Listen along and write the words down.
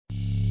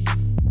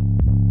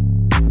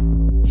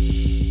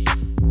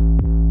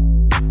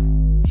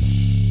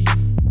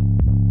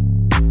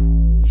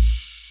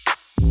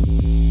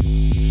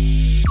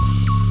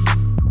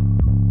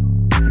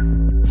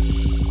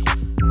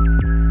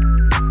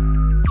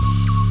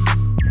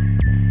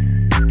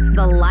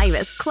the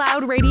livest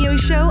cloud radio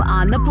show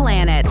on the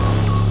planet.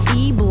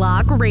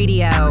 E-Block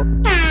Radio.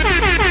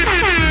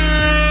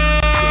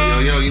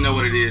 Yo, you know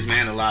what it is,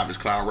 man. The livest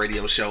cloud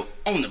radio show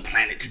on the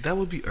planet. That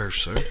would be Earth,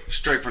 sir.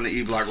 Straight from the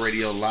E-Block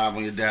Radio, live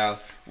on your dial.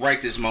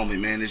 Right this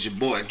moment, man, it's your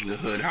boy, the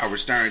Hood, Howard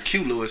Stern,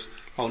 Q Lewis,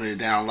 holding it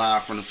down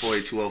live from the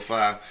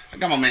 48205. I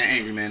got my man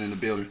Angry Man in the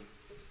building.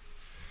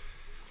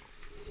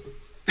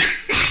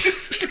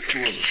 This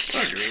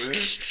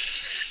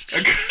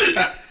motherfucker,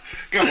 man.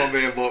 Got my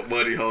man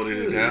Buddy holding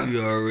it down.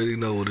 You already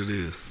know what it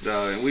is.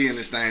 And we in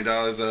this thing,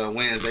 dog. It's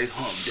Wednesday,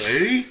 hump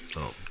day.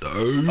 Hump day.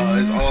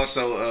 It's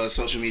also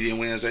Social Media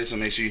Wednesday, so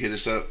make sure you hit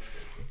us up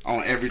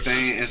on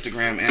everything,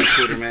 Instagram and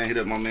Twitter, man. Hit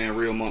up my man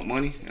Real Monk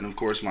Money, and of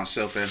course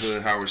myself at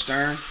Hood Howard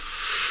Stern.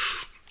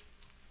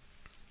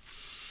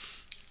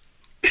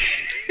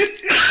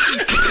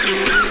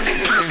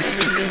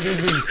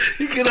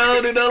 You can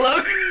hold it all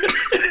up.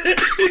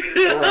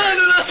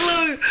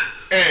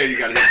 Hey, you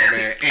gotta hit my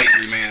man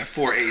Angry Man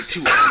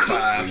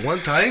 48205. One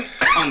time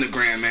on the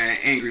gram, man.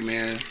 Angry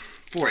Man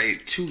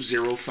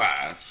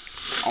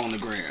 48205 on the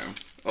gram.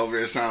 Over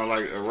there sounding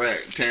like a rat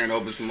tearing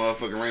open some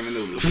motherfucking ramen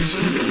noodles.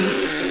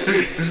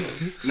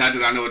 Not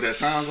that I know what that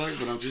sounds like,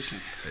 but I'm just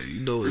saying. Hey, you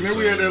know what remember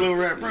we had that little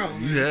rat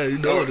problem? Yeah, you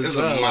know what it sounds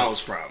like. It's a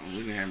mouse problem. We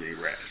didn't have any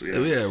rats.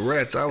 We had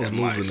rats. I was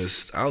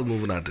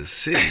moving out the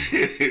city.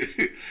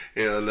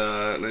 Hell,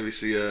 let me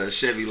see.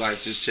 Chevy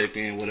Life just checked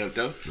in. What up,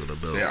 though? What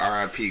up, Said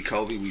R.I.P.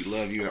 Kobe. We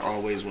love you and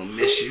always will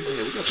miss you.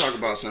 Yeah, we're gonna talk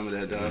about some of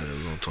that, dog. Yeah,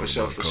 we're gonna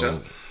talk for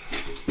sure.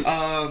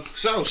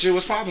 So shit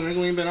was popping, nigga.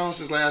 We ain't been on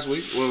since last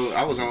week. Well,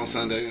 I was on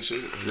Sunday and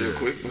shit real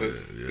quick, but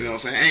you know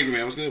what I'm saying? Angry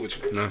Man, what's good with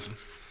you? Nothing.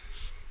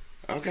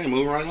 Okay,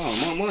 moving right along.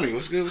 More money,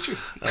 what's good with you?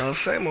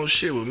 Same old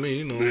shit with me,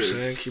 you know what I'm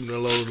saying? Keeping it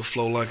low to the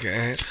flow like an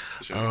ant.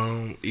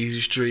 Sure.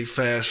 Easy Street,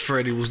 Fast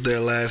Freddy was there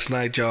last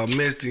night. Y'all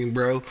missed him,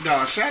 bro.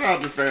 Nah, shout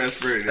out to Fast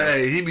Freddy.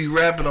 Hey, he be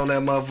rapping on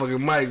that motherfucking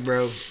mic,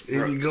 bro.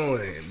 He be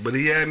going. But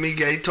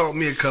he taught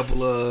me a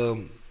couple of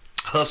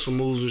hustle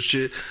moves and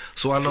shit.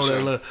 So I know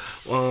that,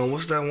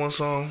 what's that one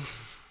song?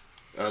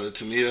 The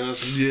Tamia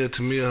Hustle? Yeah,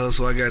 Tamia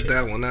Hustle. I got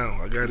that one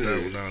now.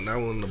 That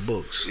one in the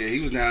books. Yeah, he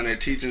was down there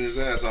teaching his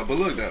ass off. But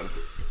look, though.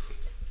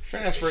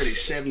 Fast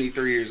Freddy's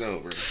 73 years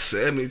old, bro.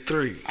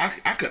 73.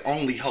 I could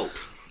only hope.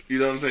 You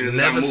know what I'm saying?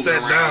 Never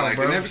sat down,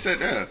 bro. They never sat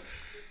down.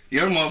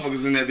 Young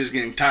motherfuckers in that bitch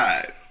getting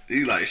tired.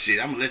 He like,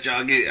 shit, I'm gonna let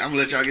y'all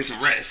get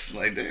some rest.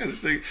 Like, damn,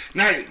 this thing.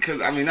 Not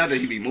that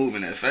he be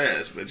moving that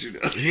fast, but you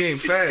know. He ain't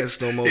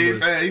fast no more. He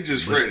ain't fast, he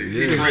just Freddy.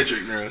 Yeah. He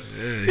Frederick now.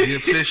 Yeah, he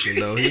efficient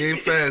though. He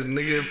ain't fast,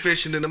 nigga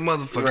efficient in the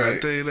motherfucker, right. I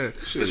tell you that.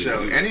 For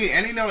sure. And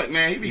he know it,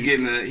 man, he be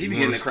getting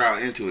the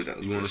crowd into it though.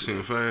 You wanna see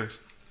him fast?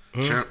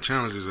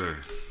 Challenge his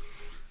ass.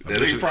 That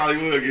nigga probably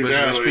would get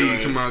down.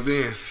 Speed come out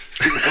then.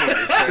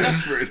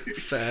 Fast Freddy.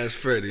 Fast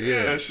Freddy,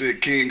 yeah. That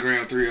shit. King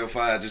Graham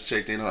 305 just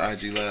checked in on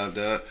IG Live,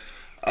 dog.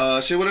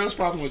 Shit, what else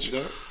popping with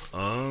you, dog?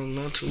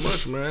 Not too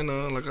much, man.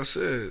 Like I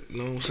said, you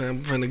know what I'm saying?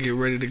 I'm finna get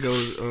ready to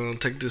go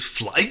take this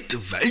flight to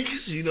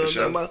Vegas. You know what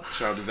I'm talking about?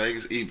 Shout out to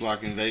Vegas,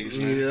 E-Block in Vegas,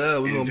 man. Yeah,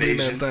 we gonna be in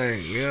that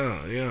thing.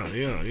 Yeah.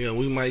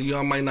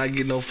 Y'all might not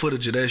get no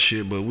footage of that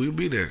shit, but we'll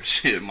be there.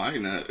 Shit, might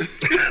not.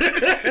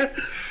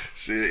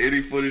 Shit,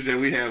 any footage that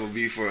we have will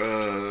be for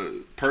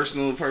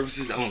personal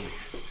purposes only.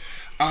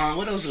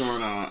 What else is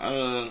going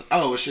on?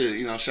 Shit,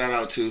 you know, shout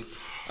out to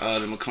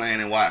the McClain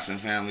and Watson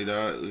family,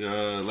 dog.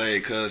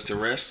 Laid cuz to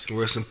rest.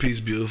 Rest in peace,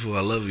 beautiful.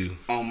 I love you.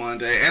 On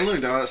Monday. And look,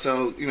 dog,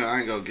 so, you know, I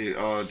ain't gonna get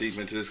all deep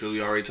into this because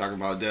we already talking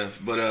about death.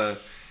 But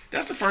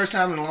that's the first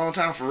time in a long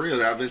time for real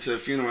that I've been to a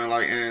funeral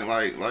and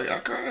I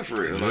cried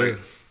for real. Like,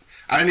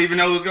 I didn't even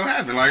know it was gonna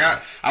happen. Like,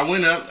 I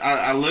went up,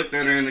 I looked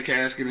at her in the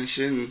casket and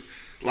shit, and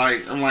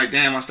like, I'm like,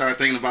 damn, I started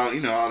thinking about, you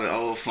know, all the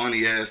old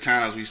funny ass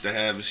times we used to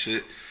have and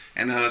shit.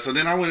 And so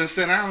then I went and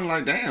sat down and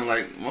like, damn,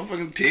 like,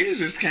 motherfucking tears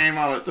just came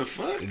out. What the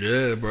fuck?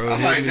 Yeah, bro.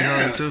 I'm like,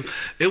 damn. Too.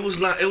 It was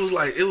like.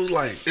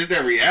 It's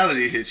that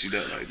reality hit you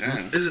though, like,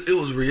 damn. It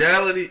was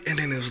reality, and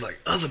then it was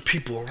like other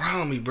people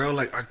around me, bro.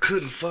 Like, I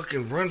couldn't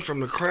fucking run from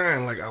the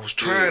crying. Like, I was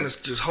trying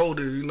to just hold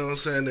it, you know what I'm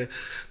saying? Then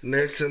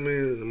next to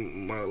me,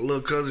 my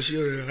little cousin, she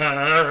was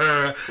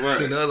right.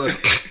 And the other.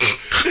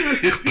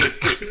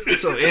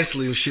 So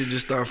instantly, shit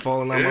just started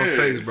falling out my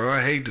face, bro.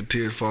 I hate the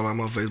tears falling out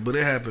my face, but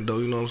it happened though,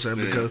 you know what I'm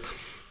saying? Because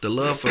the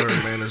love for her,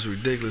 man, is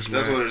ridiculous,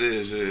 man. That's what it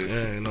is, yeah.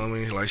 Yeah, you know what I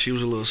mean? Like, she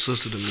was a little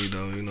sister to me,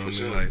 though, you know what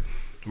I mean? Like,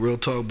 real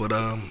talk, but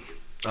I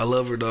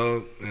love her,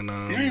 dog. And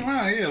you ain't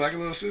lying, yeah, like a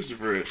little sister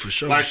for it. For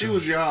sure. Like, she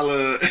was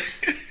y'all,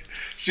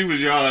 she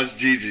was y'all's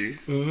Gigi.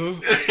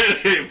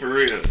 Mm-hmm. For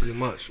real. Pretty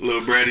much.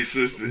 Little bratty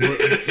sister.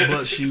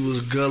 But she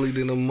was gully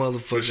than a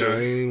motherfucker. Sure. I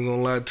ain't even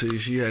gonna lie to you.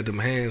 She had them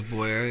hands,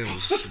 boy. I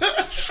was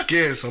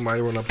scared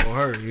somebody run up on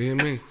her. You hear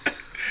me?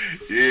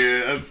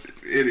 Yeah.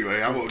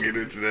 Anyway, I won't get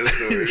into that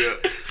story.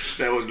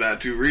 that was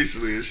not too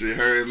recently and shit.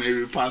 Her and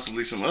maybe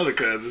possibly some other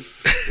cousins.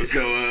 Let's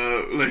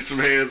go lay some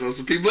hands on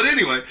some people. But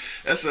anyway,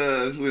 that's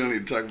we don't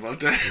need to talk about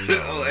that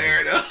on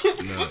air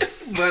though. No.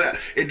 But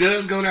it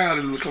does go down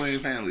in the McClain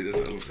family. That's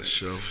what I'm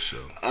saying.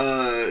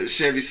 Sure.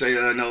 Chevy say,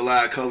 no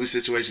lie, Kobe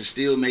situation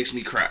still makes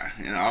me cry.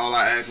 And all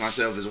I ask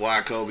myself is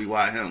why Kobe,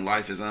 why him?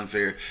 Life is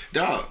unfair.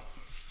 Dog,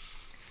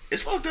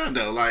 it's fucked up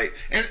though. Like,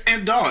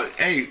 and dog,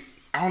 hey,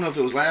 I don't know if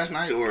it was last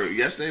night or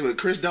yesterday, but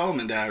Chris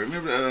Dolman died.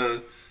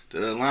 Remember the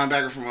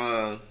linebacker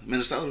from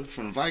Minnesota,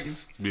 from the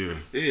Vikings? Yeah.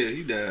 Yeah,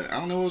 he died. I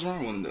don't know what was wrong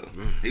with him though.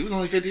 Yeah. He was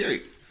only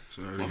 58.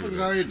 Motherfuckers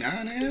out here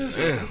dying ass.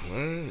 Yeah,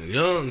 man.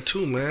 Young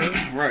too,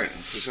 man. Right,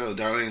 for sure.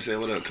 Darlene said,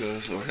 "What up,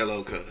 cuz?" Or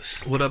 "Hello, cuz."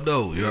 What up,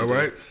 though? You all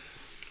right?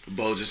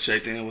 Bo just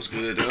checked in. What's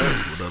good, dog?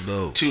 What up,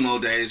 though? 2 more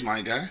days,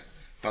 my guy.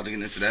 About to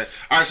get into that.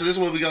 All right, so this is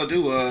what we gonna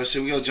do.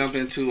 Should we go jump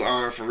into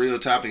our for real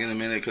topic in a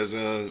minute? Because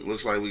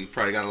looks like we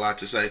probably got a lot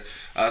to say.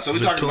 So we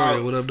talking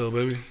about what up, though,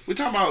 baby? We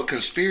talking about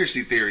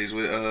conspiracy theories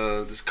with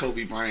this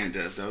Kobe Bryant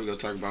death. Though we gonna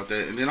talk about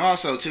that, and then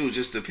also too,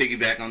 just to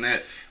piggyback on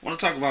that, I want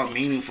to talk about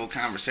meaningful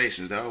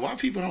conversations, though. Why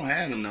people don't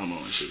have them no more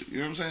and shit. You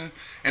know what I'm saying?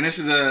 And this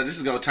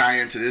is gonna tie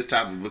into this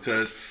topic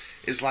because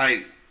it's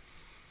like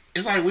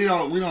we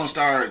don't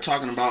start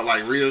talking about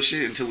like real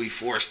shit until we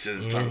forced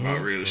to talk about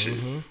real shit.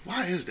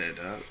 Why is that,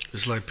 dog?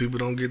 It's like people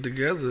don't get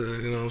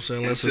together, you know what I'm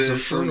saying? Unless it's a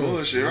funeral.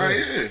 Bullshit, right?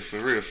 Yeah, for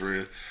real.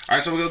 All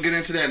right, so we're gonna get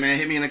into that, man.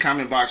 Hit me in the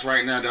comment box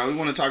right now, dog. We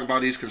want to talk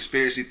about these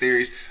conspiracy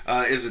theories.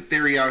 Is a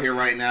theory out here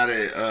right now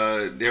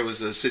that there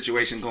was a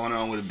situation going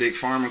on with a big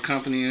pharma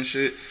company and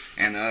shit,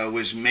 and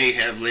which may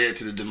have led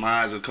to the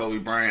demise of Kobe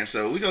Bryant.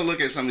 So we gonna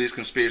look at some of these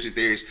conspiracy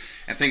theories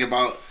and think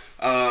about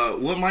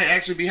what might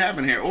actually be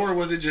happening here, or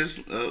was it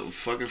just a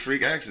fucking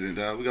freak accident,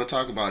 dog? We gonna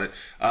talk about it.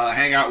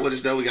 Hang out with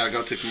us though. We gotta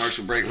go to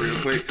commercial break real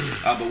quick,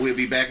 but we'll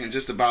be back in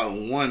just about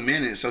 1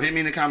 minute. So hit me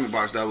in the comment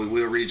box, dog. We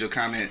will read your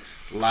comment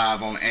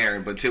live on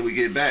air. But till we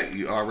get back,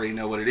 you already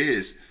know what it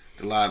is.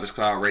 The Live is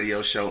Cloud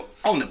radio show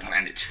on the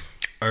planet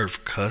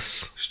Earth,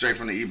 cuss. Straight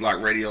from the E-Block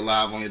Radio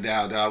live on your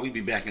dial, dog. We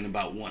be back in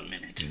about 1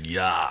 minute.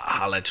 Yeah,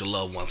 holla at your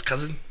loved ones,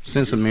 cousin.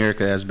 Since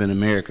America has been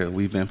America,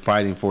 we've been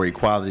fighting for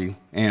equality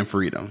and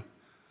freedom.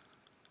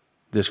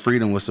 This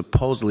freedom was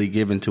supposedly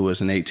given to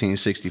us in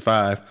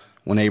 1865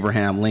 when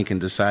Abraham Lincoln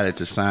decided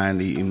to sign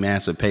the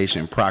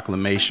Emancipation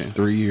Proclamation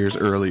 3 years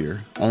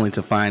earlier, only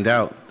to find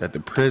out that the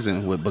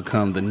prison would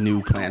become the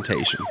new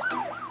plantation,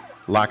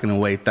 locking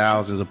away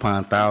thousands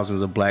upon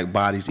thousands of black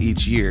bodies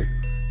each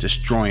year,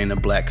 destroying the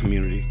black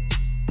community.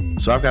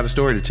 So I've got a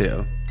story to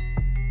tell.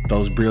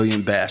 Those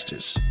brilliant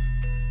bastards.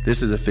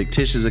 This is a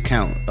fictitious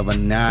account of a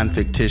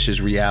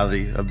non-fictitious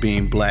reality of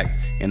being black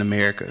in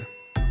America.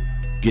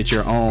 Get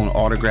your own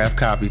autographed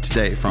copy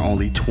today for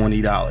only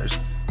 $20.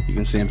 You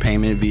can send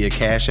payment via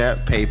Cash App,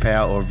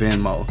 PayPal, or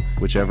Venmo.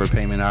 Whichever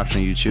payment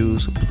option you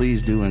choose,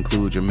 please do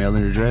include your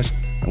mailing address,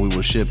 and we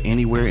will ship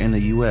anywhere in the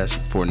U.S.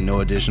 for no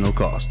additional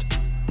cost.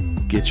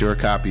 Get your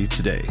copy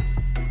today.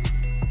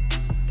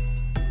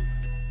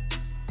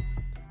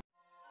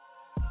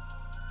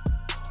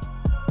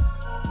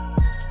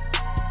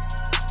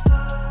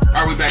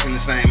 All right, we back in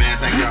this thing, man.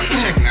 Thank y'all for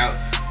checking out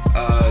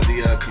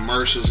the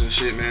commercials and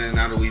shit, man.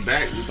 Now that we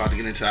back, we about to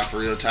get into our for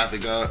real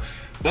topic,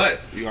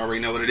 but you already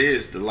know what it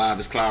is. The Live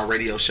is Cloud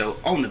radio show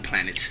on the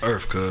planet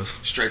Earth, cuz.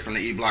 Straight from the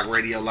E-Block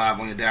Radio live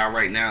on your dial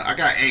right now. I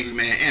got Angry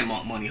Man and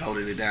Monk Money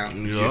holding it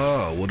down.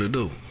 Yeah, what it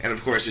do? And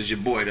of course, it's your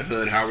boy, the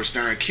Hood, Howard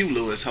Stern, Q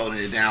Lewis holding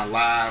it down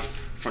live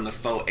from the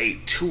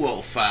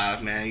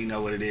 48205, man. You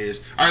know what it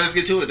is. All right, let's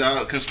get to it,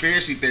 dog.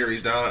 Conspiracy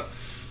theories, dog,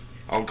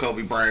 on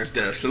Kobe Bryant's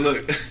death. So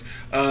look,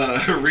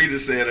 Rita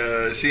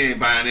said she ain't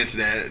buying into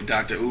that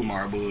Dr.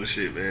 Umar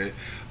bullshit, man.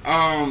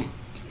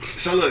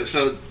 So look,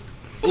 so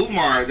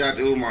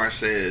Dr. Umar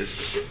says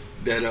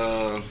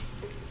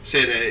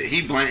that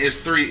he blamed it's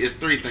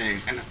three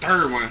things, and the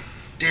third one,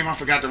 damn, I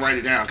forgot to write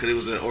it down because it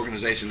was an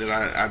organization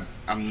that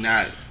I'm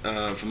not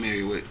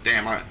familiar with.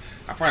 Damn, I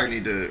probably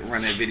need to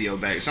run that video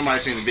back. Somebody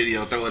seen the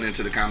video, throw it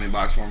into the comment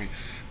box for me.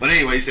 But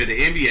anyway, he said the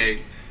NBA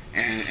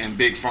and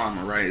Big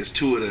Pharma, right, is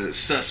two of the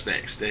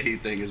suspects that he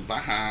think is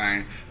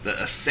behind the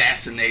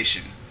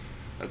assassination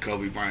of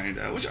Kobe Bryant.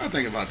 What y'all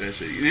think about that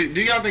shit?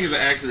 Do y'all think it's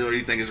an accident, or do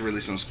you think it's really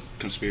some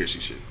conspiracy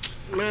shit?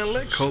 Man,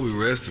 let Kobe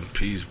rest in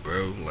peace,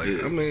 bro. Like,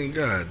 yeah. I mean,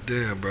 god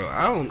damn, bro.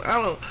 I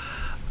don't.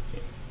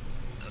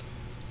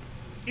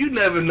 You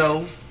never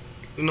know.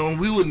 You know,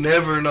 we would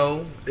never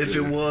know if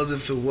it was,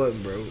 if it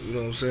wasn't, bro. You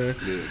know what I'm saying?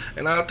 Yeah.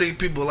 And I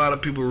think a lot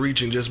of people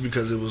reaching just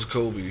because it was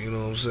Kobe. You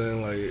know what I'm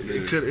saying? Like,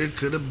 it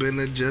could have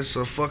been just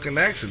a fucking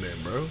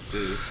accident, bro.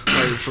 Yeah.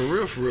 Like, for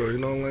real. You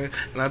know what I mean?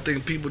 And I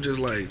think people just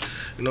like,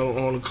 you know,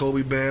 on the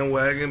Kobe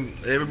bandwagon,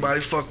 everybody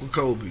fuck with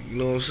Kobe. You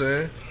know what I'm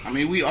saying? I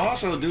mean, we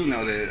also do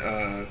know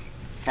that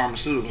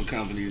pharmaceutical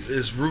companies,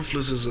 it's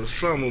ruthless as a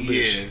son of a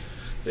bitch.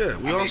 Yeah,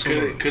 we also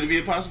know. Could it be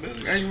a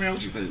possibility? Angry Man,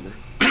 what you think, bro?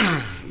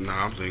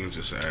 Nah, I'm thinking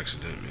just an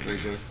accident, man. Think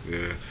so?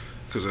 Yeah,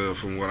 because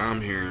from what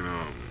I'm hearing,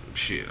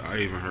 Shit, I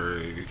even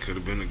heard it could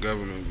have been the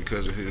government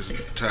because of his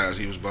ties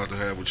he was about to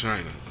have with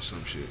China or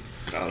some shit.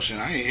 Oh shit,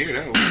 I ain't hear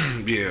that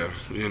one. Yeah,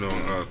 you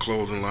know, a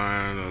clothing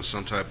line or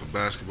some type of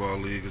basketball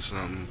league or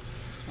something.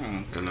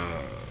 And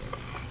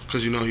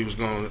because you know he was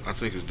going, I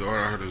think his daughter,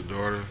 I heard his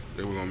daughter,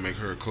 they were gonna make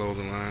her a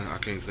clothing line. I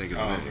can't think of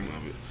the name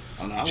of it.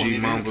 Oh, no, G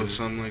Mamba,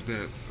 something like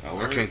that. Oh,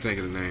 I can't think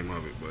of the name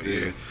of it, but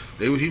yeah,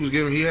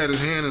 he had his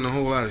hand in a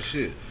whole lot of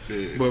shit.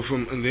 Yeah. But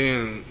and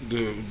then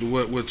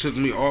what took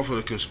me off of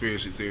the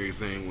conspiracy theory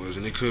thing was,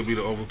 and it could be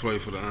the overplay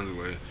for the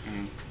underlay,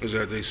 is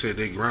that they said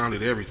they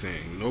grounded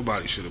everything.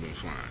 Nobody should have been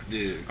flying.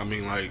 Yeah. I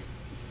mean, like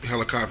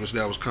helicopters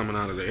that was coming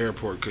out of the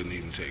airport couldn't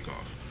even take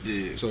off.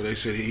 Yeah. So they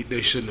said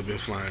they shouldn't have been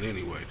flying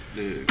anyway.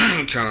 Yeah.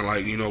 Kind of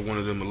like, you know, one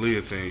of them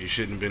Aaliyah things. You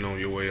shouldn't have been on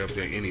your way up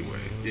there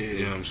anyway. Yeah.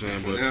 You know what I'm saying?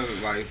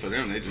 For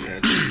them, they just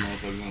had two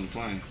motherfuckers on the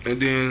plane.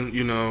 And then,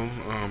 you know,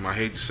 I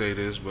hate to say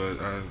this,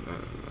 but I'm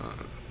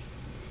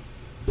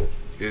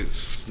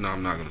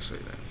not gonna say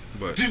that.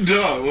 But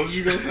Dog, what was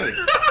you gonna say?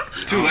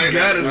 It's too late. You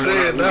gotta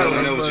say it now.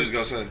 I know what you was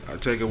gonna say. I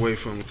take away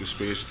from the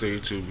conspiracy theory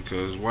too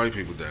because white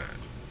people died.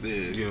 Yeah.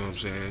 You know what I'm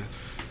saying?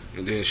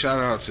 And then shout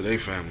out to their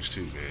families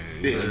too,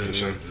 man. Yeah, for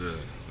sure. Yeah.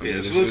 I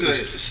mean,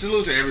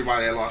 salute to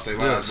everybody that lost their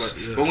lives. Yes.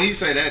 But when you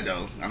say that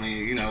though, I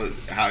mean, you know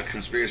how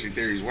conspiracy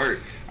theories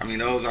work. I mean,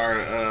 those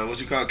are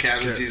what you call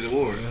casualties of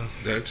war. Yeah,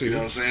 that too. You know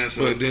what I'm saying?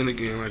 So, but then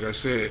again, like I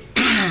said,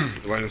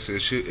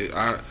 shit.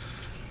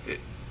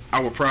 I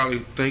would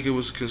probably think it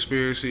was a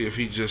conspiracy if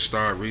he just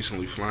started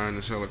recently flying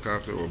this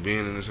helicopter or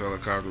being in this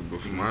helicopter.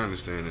 But from my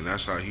understanding,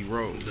 that's how he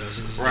rolled.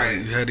 right.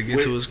 You had to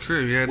get to his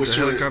crib. You had the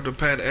helicopter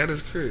pad at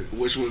his crib.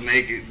 Which would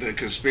make the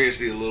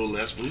conspiracy a little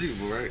less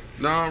believable, right?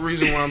 No,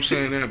 reason why I'm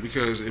saying that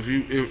because if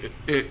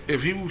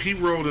he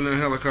rolled in a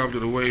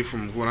helicopter away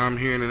from what I'm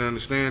hearing and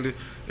understanding,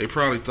 they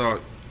probably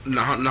thought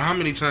now how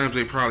many times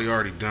they probably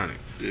already done it,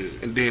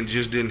 and then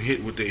just didn't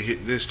hit what they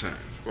hit this time.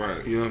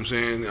 Right. You know what I'm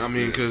saying? I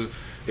mean, because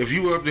if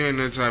you up there in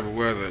that type of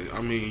weather,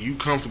 I mean, you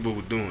comfortable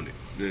with doing it.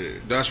 Yeah.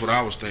 That's what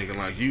I was thinking.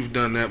 Like, you've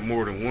done that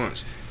more than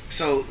once.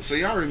 So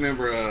y'all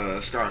remember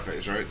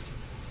Scarface, right?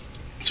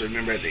 So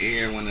remember at the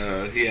end when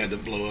he had to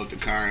blow up the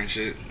car and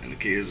shit, and the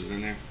kids was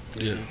in there.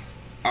 Yeah.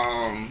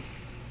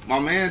 My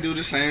man do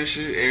the same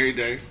shit every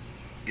day.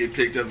 Get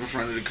picked up in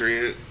front of the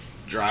crib,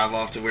 drive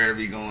off to wherever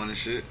he going and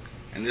shit.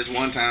 And this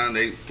one time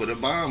they put a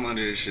bomb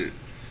under his shit.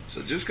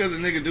 So just cause a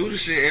nigga do the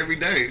shit every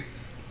day,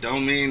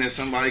 don't mean that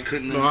somebody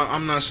couldn't. No,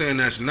 I'm not saying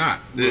that's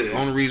not. Yeah. The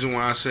only reason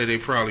why I say they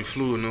probably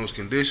flew in those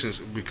conditions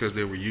because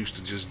they were used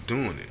to just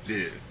doing it.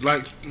 Yeah.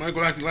 Like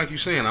you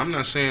saying, I'm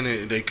not saying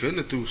that they couldn't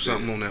have threw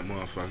something on that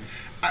motherfucker.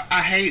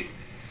 I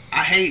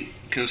hate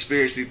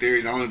conspiracy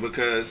theories only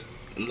because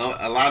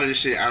a lot of the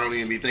shit I don't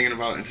even be thinking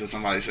about until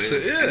somebody says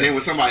it. Yeah. And then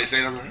when somebody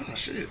say it, I'm like, oh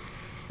shit,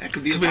 that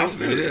could be a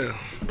possibility. Yeah.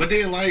 But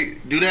then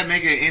like, do that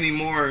make it any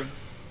more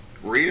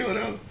real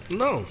though?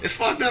 No. It's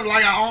fucked up.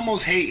 Like I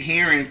almost hate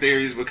hearing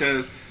theories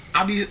because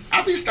I be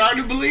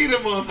starting to believe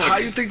them motherfuckers. How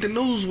you think the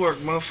news work,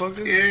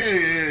 motherfucker?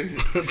 Yeah.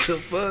 What the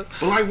fuck?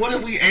 But like, what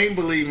if we ain't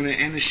believing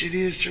it and the shit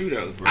is true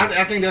though?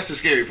 I think that's the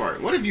scary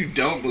part. What if you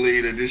don't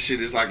believe that this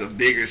shit is like a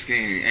bigger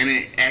scheme and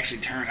it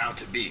actually turned out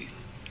to be?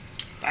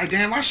 Like,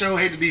 damn, I sure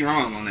hate to be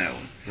wrong on that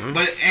one. Mm-hmm.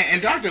 But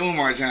and Dr.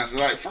 Umar Johnson,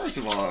 like, first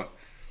of all,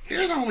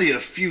 there's only a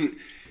few.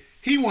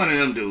 He one of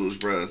them dudes,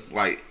 bro.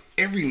 Like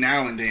every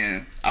now and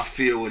then, I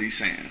feel what he's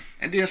saying.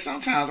 And then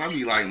sometimes I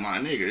be like, my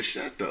nigga,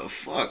 shut the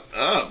fuck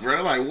up,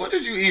 bro. Like, what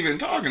is you even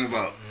talking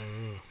about?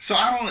 So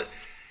I don't,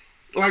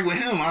 like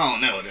with him, I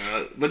don't know,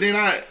 dog. But then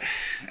I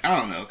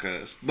don't know,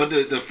 cuz. But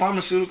the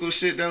pharmaceutical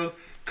shit, though,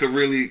 could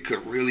really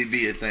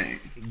be a thing.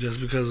 Just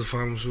because the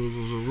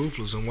pharmaceuticals are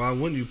ruthless. And why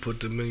wouldn't you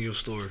put them in your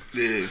story?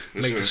 Yeah,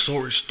 Make the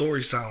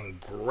story sound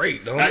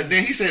great, don't it?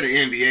 Then he said the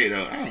NBA,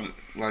 though. I don't,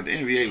 like, the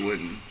NBA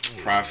wouldn't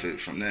profit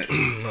from that.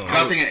 No,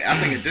 I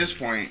think at this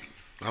point,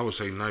 I would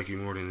say Nike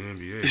more than the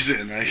NBA. He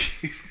said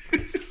Nike.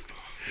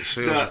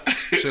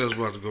 Sales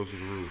about to go through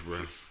the roof,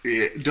 bro.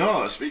 Yeah,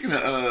 dog. Speaking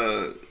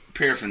of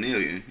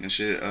paraphernalia and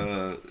shit,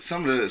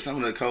 some of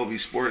the Kobe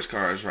sports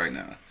cars right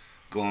now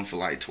going for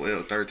like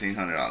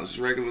 $1,200-$1,300. Just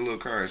regular little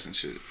cars and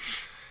shit.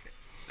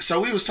 So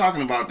we was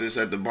talking about this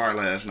at the bar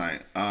last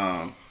night.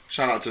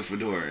 Shout out to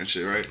Fedora and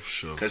shit, right?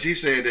 Sure. Because he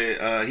said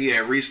that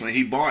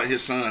he bought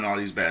his son all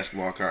these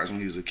basketball cars when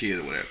he was a kid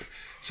or whatever.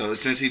 So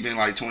since he been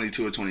like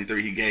 22 or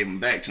 23, he gave them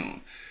back to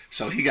him.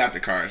 So he got the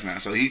cars now.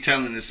 So he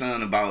telling his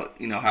son about,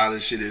 you know, how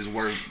this shit is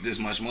worth this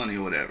much money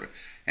or whatever.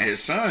 And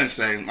his son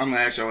say, I'm going to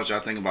ask y'all what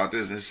y'all think about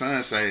this. And his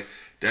son say,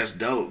 that's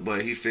dope,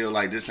 but he feel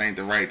like this ain't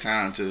the right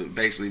time to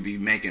basically be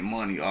making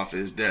money off of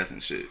his death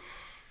and shit.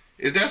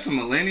 Is that some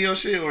millennial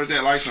shit or is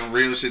that like some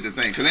real shit to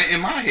think? Because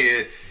in my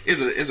head,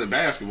 it's a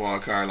basketball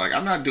car. Like,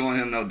 I'm not doing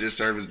him no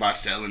disservice by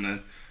selling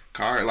the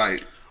car.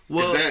 Like,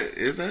 well,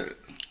 is that?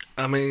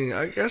 I mean,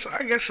 I guess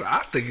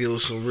I think it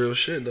was some real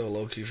shit though,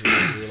 low key for me.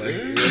 Like,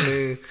 you know what I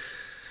mean,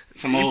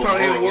 Some he old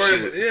probably ain't moral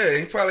worried. shit. Yeah,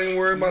 he probably ain't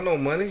worried about no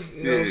money.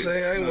 You know what I'm Yeah.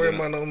 saying? I ain't No worried doubt.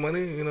 about no money.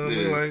 You know what I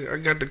mean? Like, I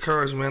got the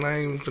cars, man. I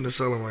ain't even finna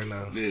sell them right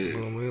now. Yeah. You know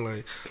what I mean?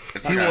 Like,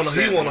 If I he got wanna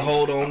seven,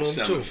 hold on I'm to them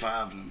selling too.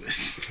 5 of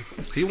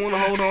them. He wanna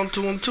hold on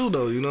to them too,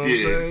 though. You know what I'm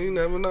Yeah. saying? You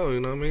never know.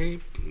 You know what I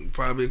mean? He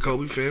probably a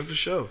Kobe fan for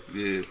sure.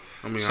 Yeah.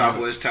 I mean,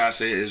 Southwest Ty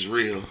said it's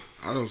real.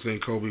 I don't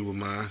think Kobe would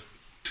mind.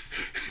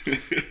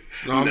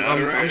 No,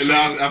 I'm right. saying,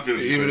 No, I feel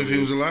what you're even saying, if he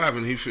was alive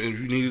and if you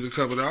needed a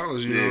couple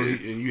dollars, you know, and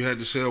you had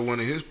to sell one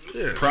of his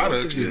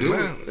products to do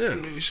it. Yeah. I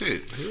mean,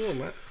 shit. He won't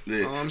mind.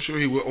 Yeah. I'm sure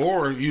he would.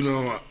 Or, you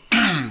know,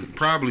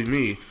 probably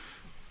me.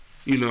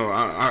 You know,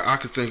 I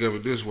could think of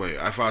it this way.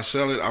 If I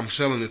sell it, I'm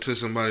selling it to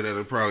somebody that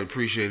would probably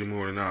appreciate it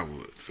more than I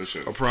would. For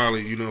sure. Or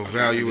probably, you know,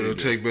 value it or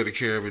take better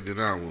care of it than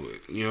I would.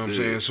 You know what I'm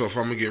saying? So if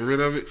I'm going to get rid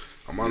of it,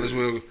 I might as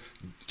well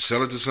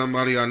sell it to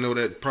somebody I know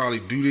that probably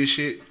do this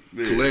shit,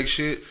 collect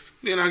shit.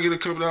 Then I get a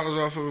couple dollars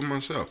off of it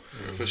myself.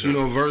 For sure. You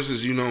know,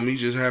 versus, you know, me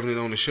just having it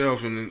on the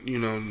shelf and, you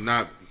know,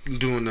 not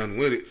doing nothing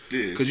with it.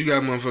 Yeah. Because you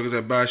got motherfuckers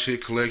that buy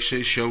shit, collect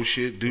shit, show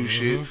shit, do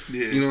shit.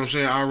 Yeah. You know what I'm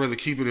saying? I'd rather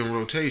keep it in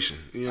rotation.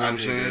 You know what I'm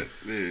saying?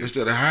 That. Yeah.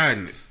 Instead of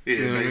hiding it. Yeah, You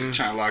know what I basically mean?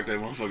 trying to lock that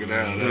motherfucker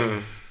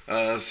down.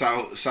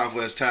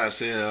 Southwest Ty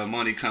said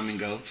money come and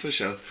go. For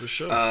sure. For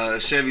sure.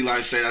 Chevy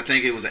Life said, I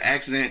think it was an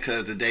accident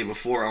because the day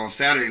before on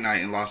Saturday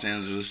night in Los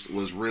Angeles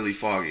was really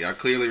foggy. I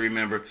clearly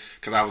remember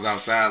because I was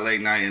outside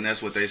late night and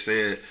that's what they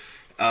said.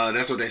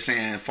 That's what they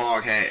saying.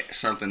 Fog had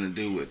something to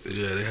do with it.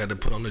 Yeah, they had to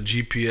put on the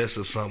GPS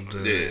or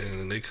something, Yeah.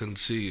 and they couldn't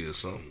see or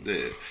something.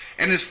 Yeah.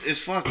 And it's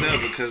fucked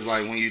up because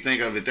like when you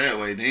think of it that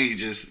way, then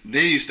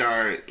you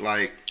start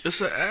like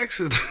It's an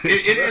accident.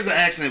 it is an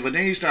accident, but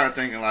then you start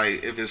thinking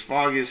like if it's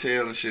foggy as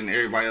hell and shit, and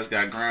everybody else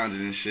got grounded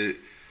and shit.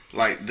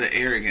 Like the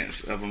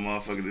arrogance of a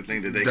motherfucker to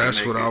think that they. That's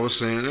can make what it. I was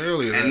saying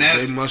earlier. And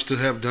They must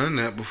have done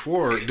that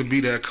before to be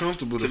that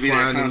comfortable to be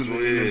that find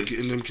comfortable,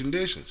 in them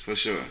conditions. For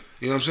sure.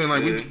 You know what I'm saying?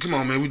 Like, Yeah. come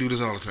on, man, we do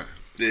this all the time.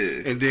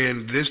 Yeah. And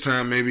then this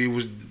time maybe it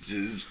was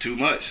Just too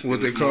much. what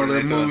It they was call more that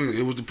than they thought. movie.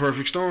 It was the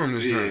perfect storm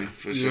this Yeah, time.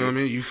 for You sure. know what I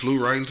mean? You flew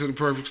right into the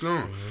perfect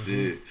storm.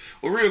 Yeah.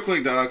 Well, real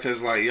quick, dog,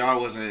 because like y'all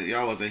wasn't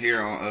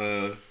here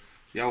on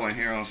y'all weren't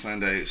here on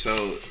Sunday.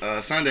 So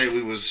Sunday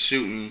we was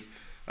shooting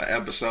an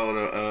episode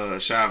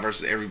of Shy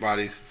versus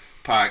Everybody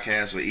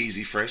podcast with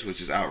Easy Fresh,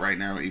 which is out right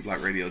now on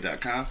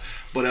eblockradio.com.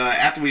 But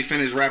after we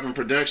finished rapping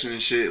production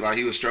and shit, like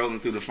he was strolling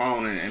through the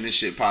phone and this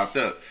shit popped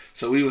up.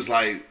 So we was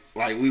like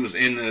we was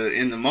in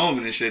the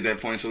moment and shit at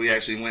that point. So we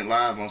actually went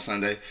live on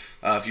Sunday.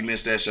 If you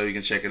missed that show, you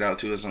can check it out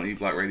too. It's on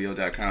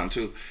eblockradio.com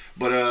too.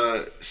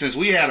 But since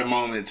we had a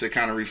moment to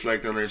kind of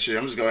reflect on that shit,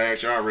 I'm just gonna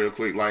ask y'all real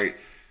quick, like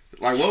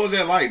what was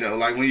that like though?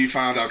 Like when you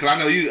found out, cause I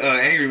know you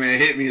Angry Man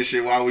hit me and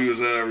shit while we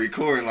was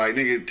recording. Like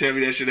nigga, tell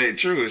me that shit ain't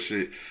true and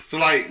shit. So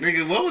like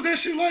nigga, what was that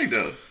shit like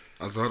though?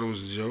 I thought it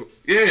was a joke.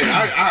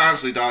 Yeah, I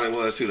honestly thought it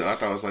was too though. I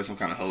thought it was like some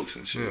kind of hoax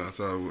and shit. Yeah, I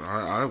thought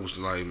I was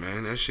like,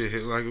 man, that shit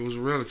hit like it was a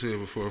relative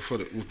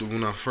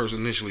when I first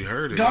initially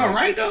heard it. Dog, like,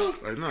 right though?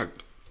 Like, not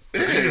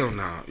Yeah. hell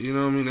no. You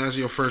know what I mean? That's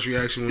your first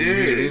reaction when you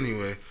hear it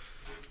anyway.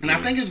 And I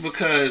think it's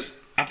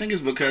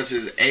because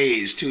his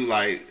age too.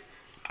 Like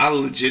I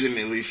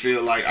legitimately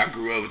feel like I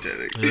grew up with that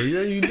nigga.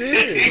 Yeah, you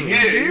did.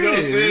 You know what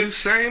I'm saying?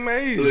 Same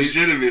age.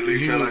 Legitimately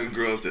feel like I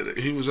grew up with that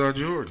nigga. He was our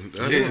Jordan.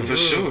 That's Yeah, what it for was.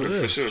 sure,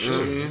 Yeah. for sure, for You know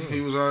what I sure. mean?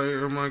 He was out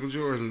here Michael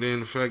Jordan. Then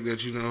the fact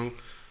that, you know,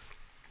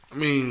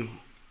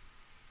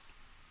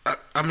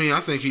 I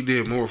think he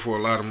did more for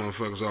a lot of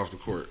motherfuckers off the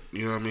court.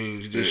 You know what I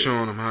mean? Just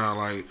showing them how,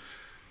 like,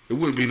 it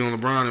wouldn't be no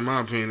LeBron, in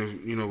my opinion,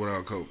 if, you know,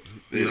 without Kobe.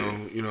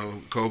 You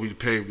know, Kobe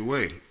paved the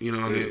way. You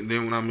know, and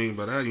then what I mean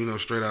by that, you know,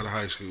 straight out of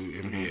high school,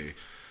 NBA.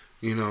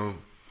 You know,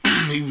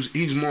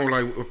 he's more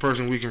like a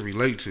person we can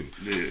relate to.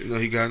 Yeah. You know,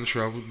 he got in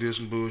trouble, did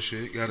some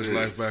bullshit, got his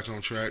life back on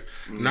track.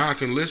 Now I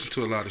can listen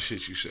to a lot of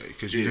shit you say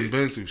because you've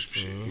been through some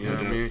shit. You know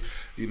what I mean?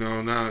 You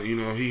know, now, you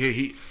know,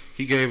 he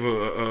gave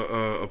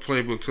a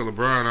playbook to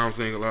LeBron. I don't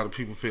think a lot of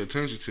people pay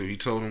attention to. He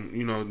told him,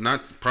 you know,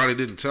 probably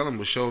didn't tell him,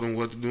 but showed him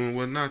what to do and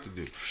what not to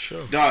do.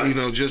 Sure. Dog, You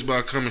know, just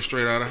by coming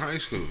straight out of high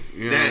school.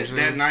 You know what I'm saying?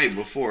 that night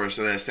before,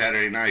 so that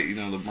Saturday night, you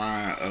know,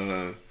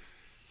 LeBron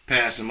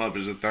passed him up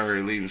as the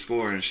third leading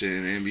scorer and shit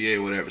in the NBA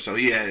or whatever. So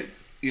he had,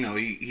 you know,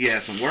 he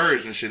had some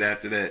words and shit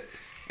after that.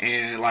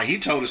 And like he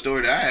told a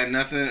story that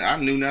I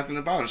knew nothing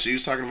about. And she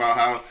was talking about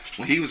how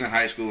when he was in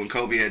high school and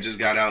Kobe had just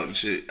got out and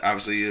shit,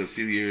 obviously a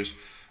few years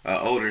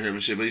older than him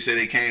and shit. But he said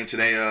they came to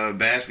their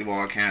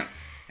basketball camp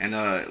and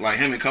like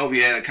him and Kobe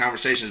had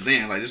conversations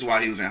then. Like this is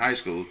why he was in high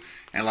school.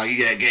 And like he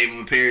gave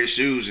him a pair of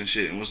shoes and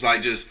shit and was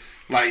like just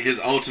like his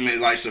ultimate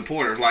like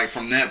supporter like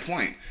from that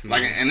point.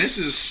 Like and this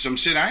is some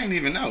shit I didn't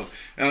even know.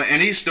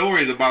 And these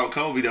stories about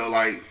Kobe though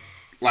like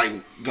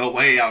go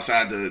way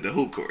outside the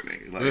hoop court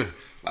nigga. Like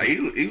like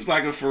he was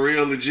like a for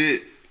real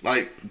legit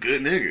like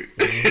good nigga.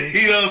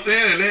 You know what I'm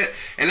saying?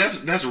 And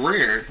that's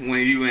rare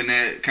when you in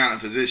that kind of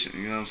position.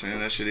 You know what I'm saying?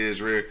 That shit is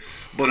rare.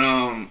 But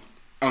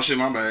oh shit,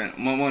 my bad.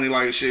 More money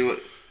like shit.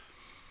 What?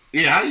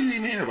 Yeah, how did you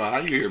even hear about it?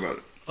 How you hear about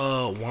it?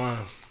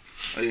 Juan.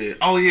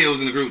 Oh yeah, it was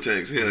in the group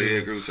text. Hell yeah,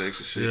 group text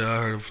and shit. Yeah, I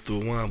heard it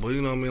through Juan. But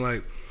you know what I mean?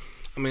 Like,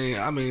 I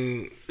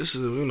mean, it's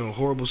a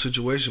horrible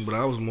situation, but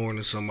I was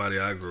mourning somebody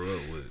I grew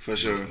up with. For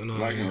sure. You know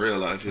like in real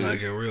life. Yeah.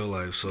 Like in real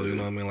life. So, you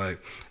know what I mean? Like,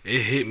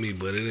 it hit me,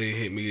 but it didn't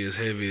hit me as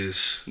heavy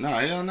as... No,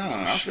 hell no.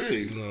 I feel you.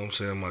 You know what I'm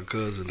saying? My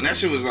cousin. And that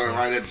shit was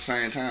right at the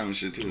same time and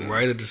shit, too.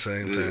 Right at the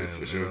same time.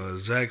 For sure.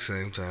 Exact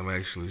same time,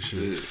 actually.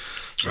 Shit.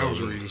 Yeah. I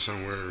was reading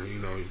somewhere,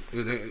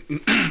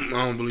 I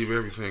don't believe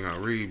everything I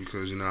read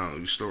because,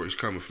 these stories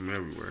coming from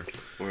everywhere.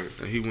 Word.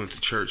 And he went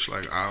to church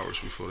like hours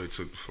before they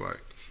took the flight.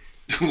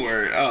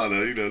 Word. I don't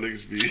know. You know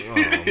niggas be. Oh,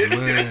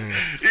 man.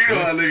 You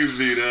know how niggas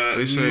be, dog.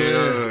 They say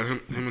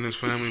him and his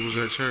family was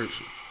at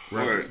church,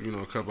 right? Word.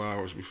 A couple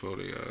hours before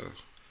they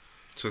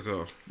took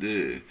off.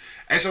 Yeah.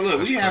 Hey, so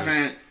look, we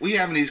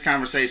having these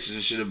conversations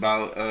and shit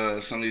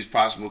about some of these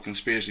possible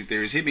conspiracy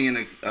theories. Hit me in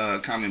the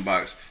comment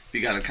box if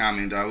you got a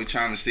comment, dog. We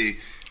trying to see,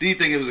 do you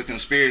think it was a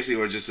conspiracy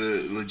or just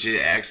a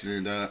legit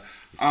accident, dog?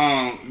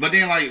 But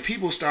then like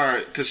people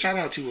start, cause shout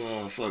out to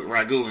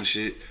Ragu and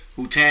shit,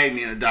 who tagged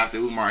me in the Dr.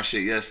 Umar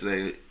shit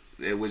yesterday,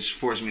 which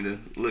forced me to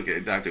look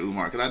at Dr.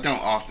 Umar, cause I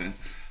don't often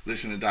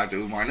listen to Dr.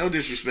 Umar. No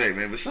disrespect,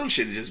 man, but some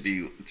shit just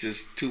be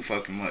just too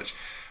fucking much.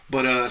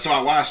 But so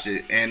I watched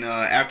it, and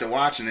after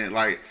watching it,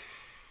 like,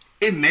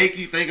 it make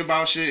you think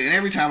about shit. And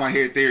every time I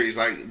hear theories,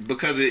 like,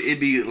 because it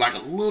be like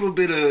a little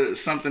bit of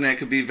something that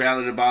could be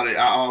valid about it,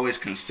 I always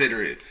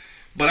consider it.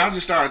 But I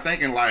just started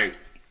thinking, like,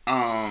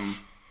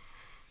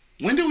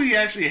 when do we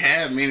actually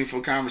have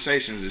meaningful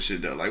conversations and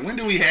shit, though? Like, when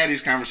do we have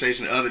these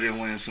conversations other than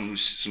when some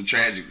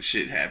tragic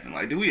shit happen?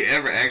 Like, do we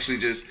ever actually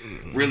just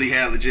really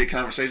have legit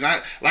conversations?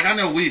 I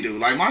know we do.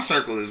 Like, my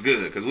circle is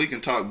good because we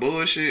can talk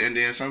bullshit, and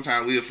then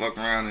sometimes we'll fuck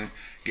around and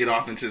get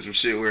off into some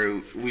shit where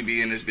we be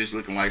in this bitch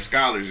looking like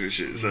scholars and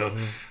shit. So,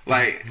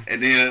 like,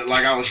 and then,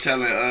 like, I was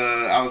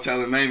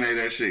telling May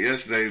that shit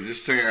yesterday,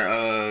 just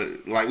saying,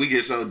 like, we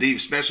get so deep,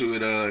 especially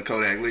with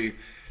Kodak Lee,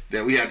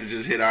 that we have to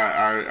just hit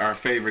our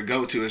favorite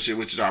go-to and shit,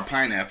 which is our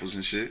pineapples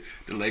and shit.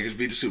 The Lakers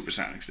beat the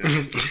Supersonics.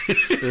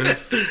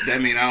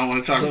 That mean I don't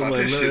want to talk about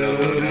that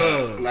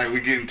shit. Like, we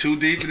getting too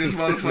deep in this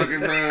motherfucker,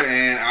 bro,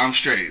 and I'm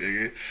straight,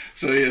 nigga.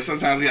 So, yeah,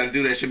 sometimes we got to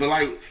do that shit. But,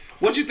 like,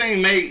 what you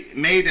think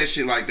made that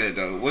shit like that,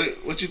 though?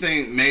 What you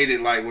think made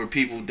it, like, where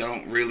people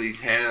don't really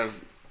have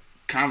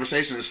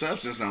conversation of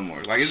substance no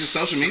more? Like, is it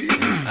social media?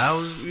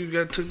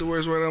 You took the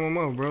words right out of my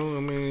mouth, bro. I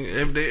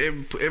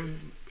mean,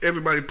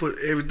 everybody put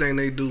everything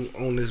they do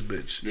on this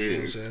bitch. Yeah. You know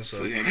what I'm saying?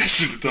 So you ain't got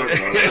shit to talk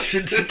about.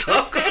 Shit to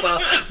talk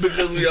about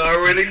because we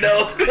already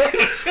know.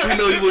 We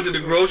know you went to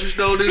the grocery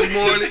store this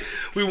morning.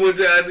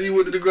 After you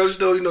went to the grocery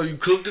store, you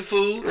cooked the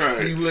food.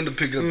 Right. You went to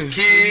pick up the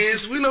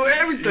kids. We know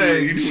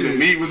everything. You knew the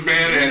meat was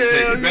bad.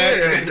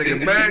 Had to take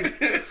it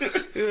back.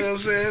 You know what I'm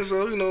saying?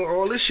 So,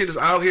 all this shit is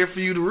out here for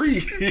you to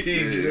read.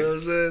 You know what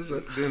I'm saying? So,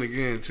 then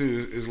again,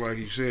 too, it's like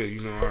you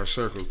said, our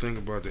circle. Think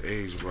about the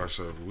age of our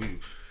circle.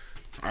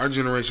 Our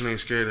generation ain't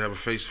scared to have a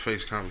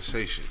face-to-face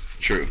conversation.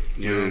 True.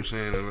 You know what I'm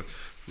saying? And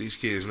these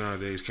kids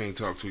nowadays can't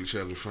talk to each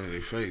other in front of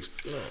their face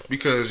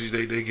because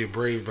they get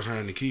brave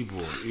behind the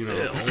keyboard.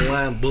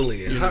 Online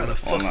bullying. How the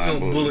fuck you gonna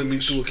bully me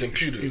through a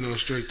computer?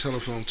 Straight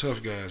telephone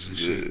tough guys and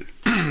shit.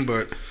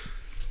 But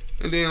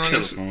and then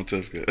telephone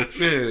tough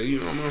guys. Yeah,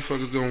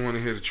 motherfuckers don't want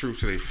to hear the truth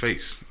to their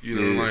face.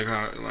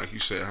 Like you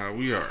said, how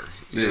we are.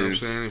 You know what I'm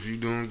saying? If you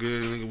doing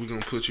good, nigga, we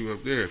gonna put you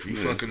up there. If you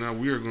fucking up,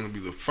 we are gonna be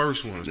the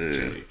first ones to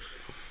tell you.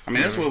 I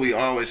mean, that's what we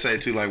always say,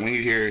 too. Like, when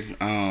you hear,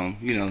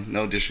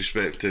 no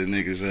disrespect to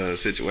niggas'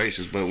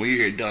 situations, but when you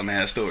hear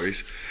dumbass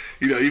stories,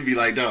 you be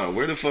like, dog,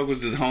 where the fuck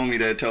was this homie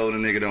that told a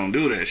nigga don't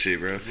do that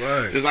shit, bro?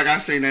 Right. Just like I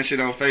seen that shit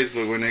on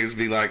Facebook where niggas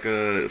be like,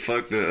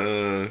 fuck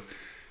the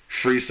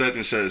free such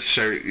and such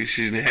shirt. You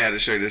should have had a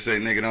shirt that say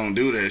nigga don't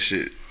do that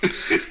shit.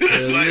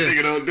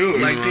 Nigga don't do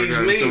it. Like these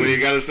memes. So you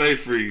gotta say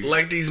free.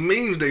 Like these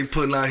memes they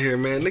putting out here,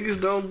 man.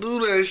 Niggas don't do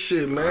that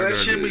shit, man. That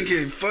shit be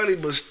getting funny,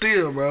 but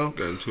still, bro.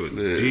 Got into a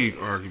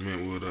deep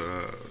argument with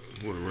a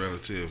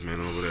relative,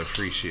 man, over that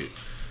free shit.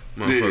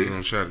 Motherfuckers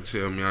gonna try to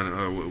tell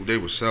me they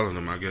were selling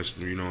them. I guess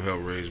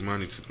help raise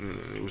money.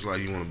 It was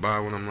like, you want to buy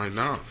one? I'm like,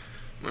 nah.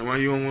 Like, why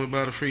you don't want to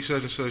buy the free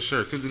such and such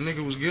shirt? Because the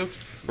nigga was guilty.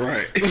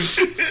 Right.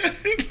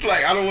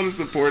 Like, I don't want to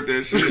support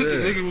that shit.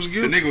 The nigga was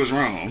guilty. The nigga was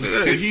wrong.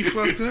 Yeah, he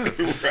fucked up.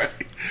 Right.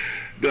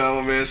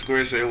 Dog, my man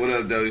Square said, what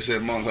up, dog? He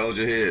said, Monk, hold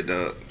your head,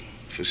 dog.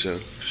 For sure.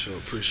 For sure.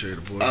 Appreciate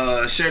it, boy.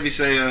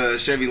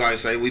 Chevy Light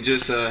say, we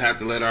just have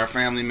to let our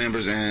family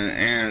members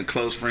and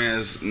close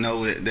friends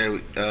know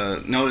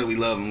that we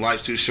love them.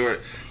 Life's too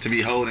short to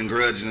be holding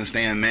grudges and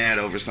staying mad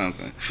over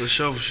something. For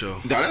sure.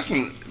 Dog,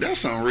 that's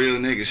some real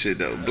nigga shit,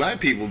 though.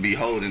 Black people be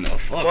holding the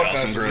fuck out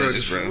some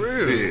grudges, bro. For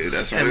real. Yeah,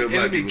 that's some real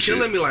black people shit.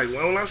 And it be killing me, like,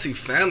 when I see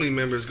family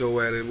members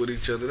go at it with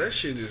each other, that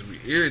shit just be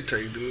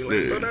irritating to me.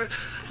 Like, bro,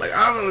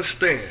 I don't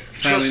understand.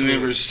 Family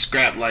members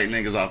scrap like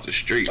niggas off the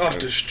street.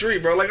 The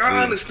street, bro. Like,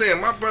 I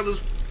understand.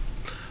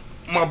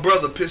 My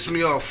brother pissed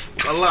me off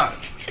a lot.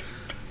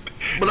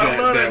 But I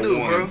love that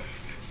dude, bro.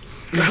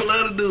 I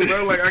love the dude,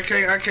 bro. Like I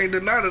can't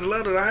deny the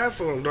love that I have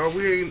for him, dog.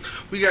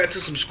 We got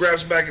into some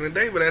scraps back in the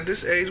day, but at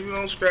this age we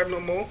don't scrap no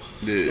more.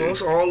 Yeah. You know,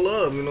 it's all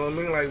love. You know what I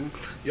mean? Like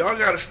y'all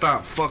gotta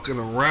stop fucking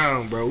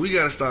around, bro. We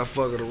gotta stop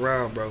fucking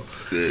around, bro.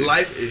 Yeah.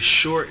 Life is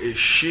short as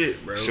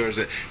shit, bro. Sure as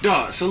that.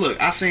 Dog, so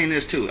look, I seen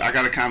this too. I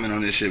got to comment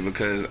on this shit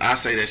because I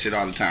say that shit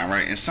all the time,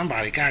 right? And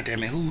somebody,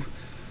 goddamn it,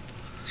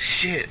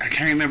 I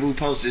can't remember who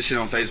posted this shit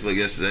on Facebook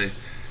yesterday.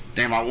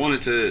 Damn, I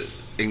wanted to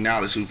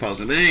acknowledge who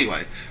posted. But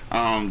anyway,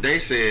 they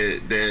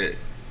said that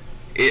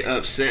it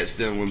upsets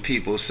them when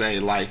people say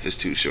life is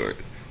too short.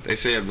 They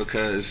said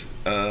because,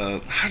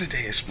 how did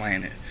they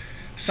explain it?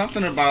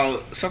 Something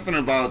about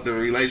the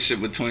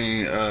relationship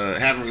between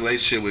having a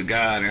relationship with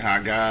God and how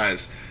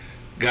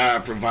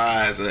God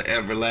provides an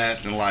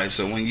everlasting life.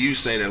 So when you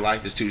say that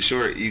life is too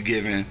short, you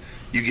giving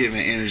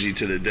energy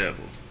to the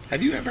devil.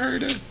 Have you ever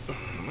heard that?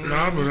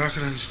 No, but I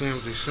can understand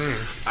what they're saying.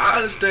 I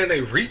understand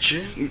they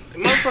reaching.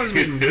 Motherfuckers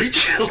be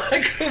reaching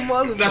like a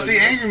motherfucker. Now see,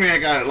 Angry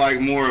Man got like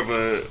more of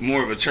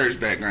a church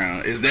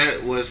background. Is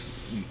that what's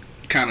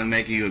kind of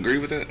making you agree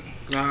with that?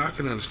 No, I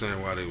can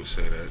understand why they would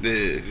say that.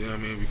 Yeah. You know what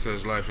I mean?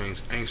 Because life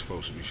ain't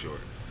supposed to be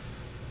short.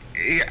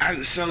 Yeah,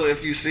 so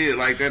if you see it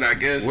like that, I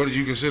guess. What do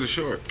you consider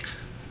short?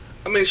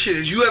 I mean, shit,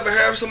 did you ever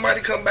have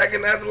somebody come back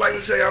in the afterlife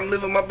and say, I'm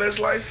living my best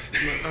life?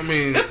 I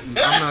mean,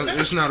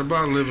 it's not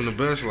about living the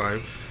best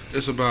life.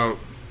 It's about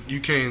you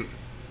can't.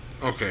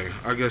 Okay,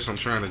 I guess I'm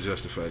trying to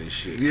justify this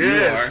shit.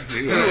 Yes,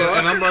 you are.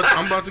 And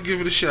I'm about to give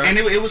it a shot. And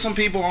it was some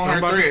people on her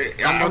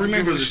thread. I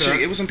remember it was a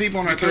chick. It was some people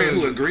on her thread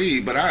who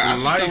agreed, but I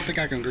just don't think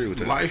I can agree with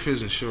that. Life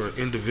isn't short.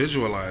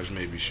 Individual lives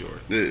may be short.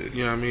 Yeah.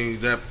 You know what I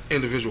mean? That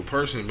individual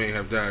person may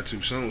have died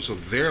too soon, so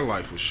their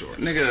life was short.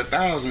 Nigga,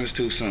 1,000 is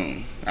too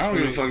soon. I don't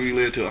give a fuck if you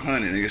live to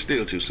 100. Nigga,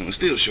 still too soon. It's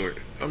still short.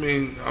 I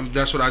mean,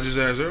 that's what I just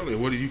asked earlier.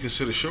 What do you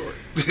consider short?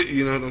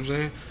 You know what I'm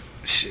saying?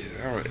 Shit,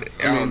 I mean,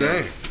 don't know.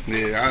 dang.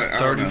 Yeah, I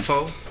don't know.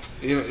 34?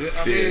 You know,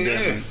 I mean,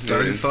 yeah.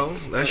 34?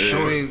 That's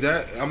short.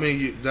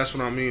 That's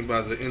what I mean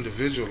by the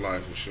individual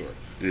life was short.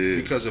 Yeah.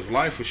 Because if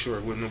life was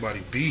short, wouldn't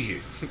nobody be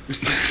here?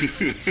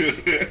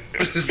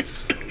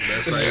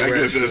 That's how I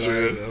guess that's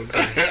real. Okay.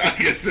 I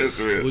guess that's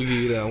real. We'll give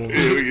you that one.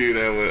 Yeah, we give you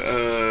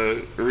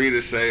that one.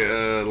 Rita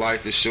say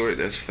life is short.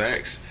 That's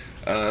facts.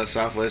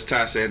 Southwest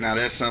Ty said, now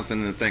that's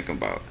something to think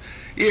about.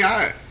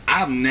 Yeah,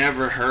 I've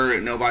never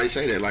heard nobody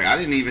say that. Like, I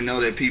didn't even know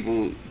that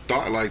people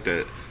thought like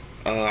that.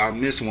 I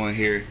missed one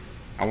here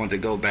I want to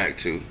go back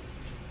to.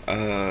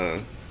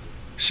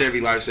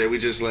 Chevy Life said, we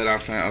just let our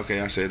fan. Okay,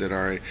 I said that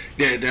already.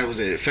 Yeah, that was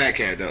it. Fat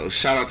Cat, though.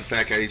 Shout out to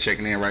Fat Cat. He's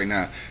checking in right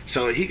now.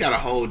 So he got a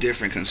whole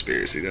different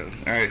conspiracy, though.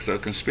 All right, so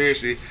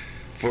conspiracy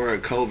for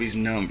Kobe's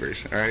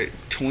numbers. All right,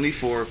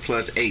 24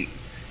 plus 8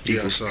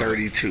 equals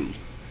 32.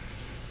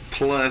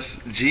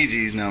 Plus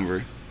Gigi's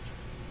number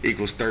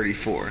equals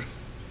 34,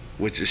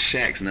 which is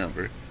Shaq's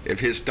number. If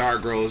his star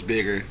grows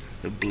bigger,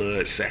 the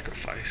blood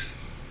sacrifice.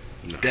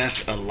 No.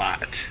 That's a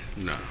lot.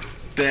 No.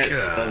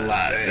 That's God, a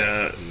lot.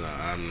 No,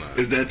 I'm not.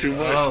 Is that too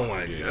much? Oh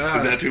my God.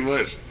 Is that too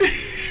much?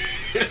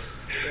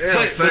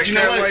 Yeah, but you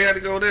know what? Why you had to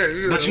go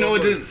there? But you know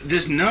what?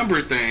 This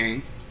number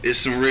thing is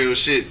some real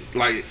shit.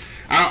 Like,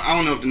 I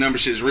don't know if the number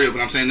shit is real,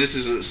 but I'm saying this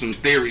is some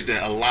theories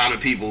that a lot of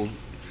people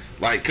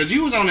like. Cause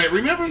you was on that.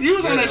 Remember, you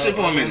was on that shit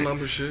for a minute.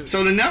 Number shit.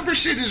 So the number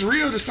shit is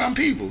real to some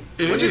people.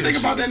 What you think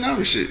about that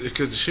number shit?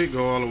 Because the shit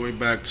go all the way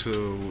back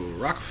to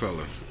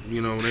Rockefeller. You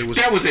know, they was.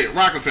 That was it.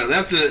 Rockefeller.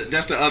 That's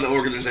the other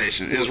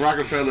organization. It's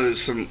Rockefeller.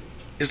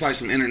 It's like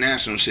some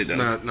international shit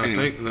though.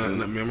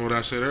 Remember what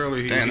I said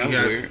earlier?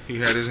 He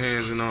had his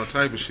hands in all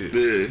type of shit.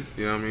 Yeah.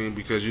 You know what I mean?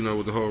 Because you know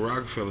with the whole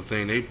Rockefeller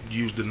thing, they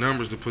used the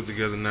numbers to put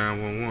together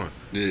 911.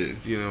 Yeah.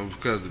 You know,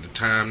 because of the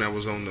time that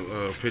was on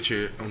the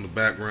picture on the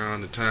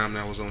background, the time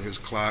that was on his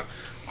clock,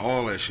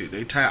 all that shit.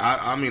 They tied.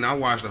 I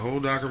watched the whole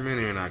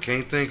documentary and I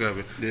can't think of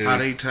it. Yeah. How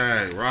they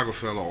tied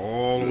Rockefeller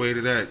all the way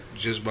to that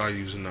just by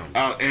using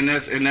numbers. And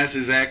that's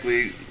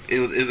exactly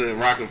it's a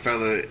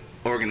Rockefeller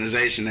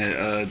organization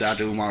that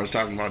Dr. Umar was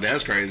talking about.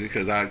 That's crazy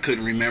because I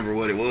couldn't remember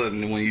what it was,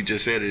 and then when you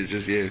just said it,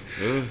 just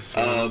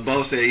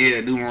Bo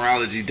said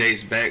numerology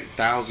dates back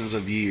thousands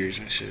of years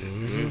and shit.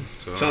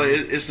 Mm-hmm. So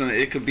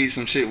it could be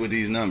some shit with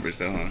these numbers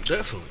though, huh?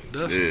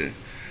 Definitely. Yeah.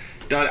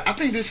 Dog, I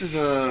think this is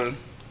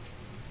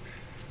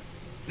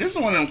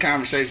one of them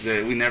conversations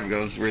that we never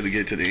gonna really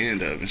get to the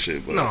end of and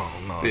shit. But no,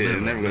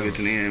 never gonna get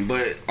to the end.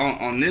 But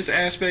on this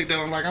aspect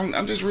though, like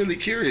I'm just really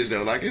curious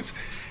though. Like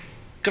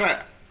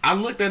I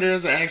looked at it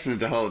as an accident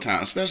the whole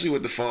time, especially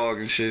with the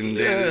fog and shit. And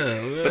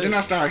but then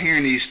I started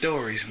hearing these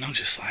stories, and I'm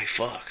just like,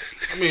 fuck.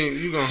 I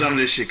mean, some of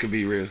this shit could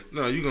be real.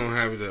 No, you're gonna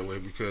have it that way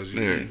because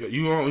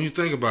you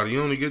think about it,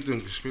 you only get them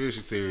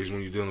conspiracy theories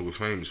when you're dealing with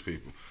famous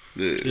people.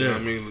 Yeah. You know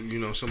what I mean? You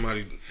know,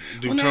 somebody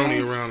Tony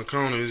around the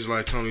corner, it's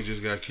like Tony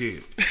just got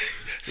killed.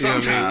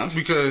 Sometimes. You know what I mean?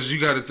 Because you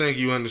got to think,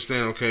 you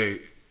understand, okay,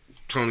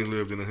 Tony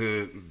lived in the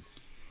hood,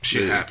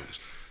 shit happens.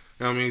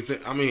 You know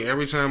what I mean?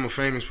 Every time a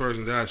famous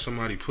person dies,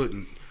 somebody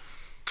putting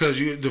Because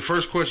the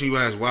first question you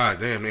ask, why?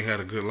 Damn, they had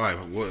a good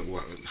life. What?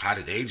 How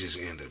did they just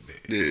end up there?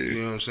 Yeah.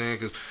 You know what I'm saying?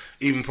 Because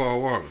even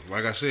Paul Walker,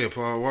 like I said,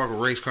 Paul Walker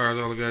raced cars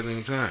all the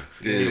goddamn time.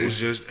 Yeah. It was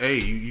just, hey,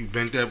 you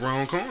bent that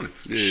wrong corner.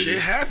 Yeah.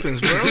 Shit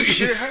happens, bro.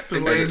 Shit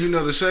happens. Like, you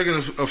know, the second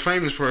a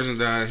famous person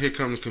died, here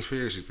comes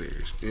conspiracy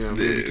theories. You know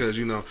what I mean? Because,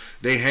 you know,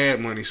 they had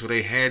money, so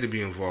they had to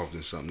be involved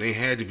in something. They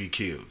had to be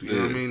killed. You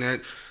know what I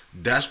mean?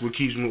 That's what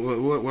keeps me.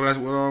 What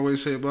I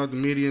always say about the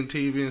media and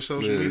TV and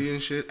social media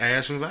and shit.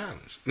 Ass and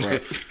violence.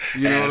 Right.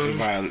 You know Ass and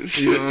violence.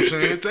 You know what I'm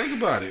saying? Think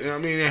about it. I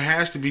mean, it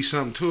has to be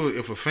something to it.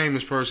 If a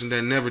famous person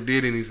that never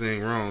did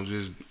anything wrong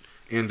just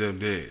end up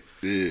dead,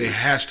 there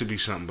has to be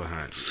something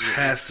behind it. It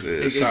has to be.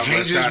 It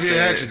can't just be an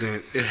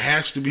accident. It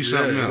has to be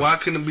something else. Why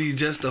couldn't it be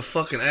just a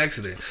fucking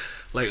accident?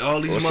 Like all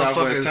these motherfuckers.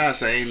 Southwest Ty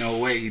say ain't no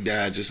way he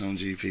died just on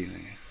GP,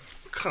 nigga.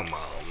 Come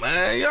on,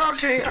 man. Y'all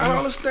can't. I don't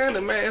understand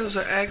it, man. It was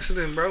an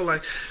accident, bro.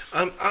 Like,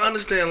 I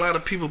understand a lot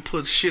of people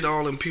put shit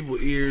all in people's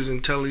ears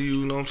and telling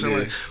you know what I'm saying?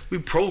 Like, we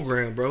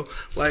program, bro.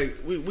 Like,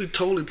 we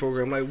totally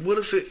program. Like, what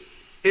if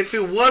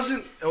it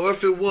wasn't, or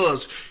if it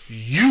was,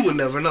 you would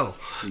never know.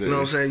 You know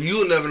what I'm saying? You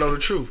would never know the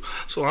truth.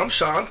 So I'm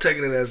shocked. I'm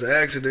taking it as an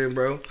accident,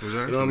 bro. Exactly.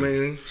 You know what I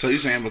mean? So you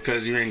saying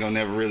because you ain't gonna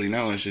never really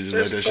know and shit,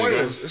 just It's let that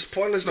pointless. shit go? It's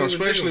pointless. No,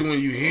 especially when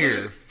you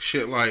hear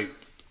shit like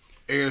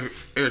air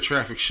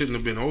traffic shouldn't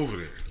have been over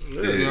there.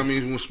 You know what I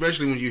mean?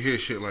 Especially when you hear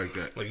shit like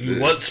that. Like, you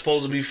wasn't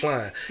supposed to be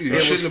flying. You It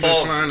shouldn't was have been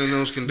foggy. flying in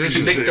those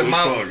conditions. Nick the was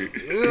mountain.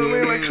 foggy. You know what I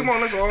mean? Like, come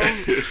on, that's all.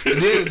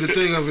 Then the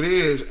thing of it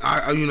is,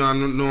 I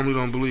normally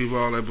don't believe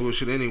all that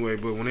bullshit anyway.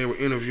 But when they were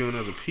interviewing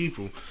other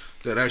people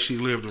that actually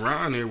lived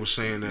around there, was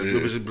saying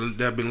that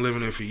that been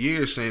living there for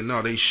years, saying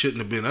no, they shouldn't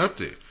have been up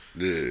there.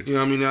 Yeah. You know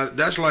what I mean? Now,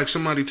 that's like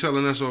somebody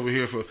telling us over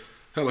here for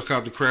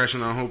helicopter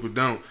crashing. I hope it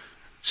don't.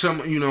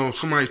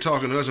 Somebody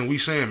talking to us and we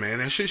saying, man,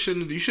 that shit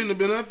you shouldn't have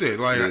been up there.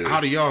 Like,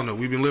 how do y'all know?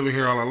 We've been living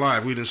here all our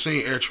life. We done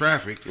seen air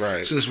traffic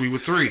since we were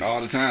 3.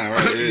 All the time,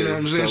 right? You know what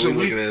I'm saying? So we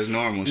look at it as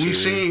normal shit. We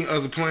seen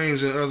other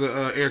planes and other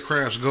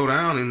aircrafts go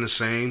down in the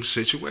same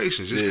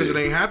situations. Just because it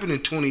ain't happened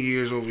in 20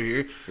 years over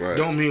here,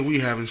 don't mean we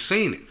haven't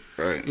seen it.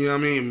 Right. You know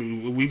what I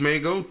mean? We may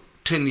go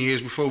 10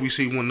 years before we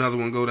see another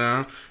one go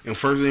down, and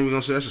first thing we're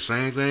going to say, that's the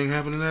same thing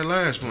happened in that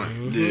last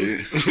plane.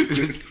 Yeah.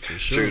 For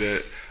sure. True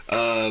that.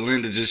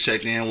 Linda just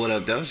checked in. What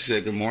up, though? She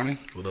said, good morning.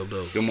 What up,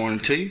 though? Good morning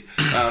to you.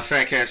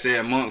 Fat Cat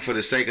said, Monk for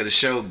the sake of the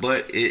show,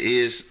 but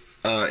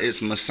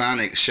it's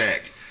Masonic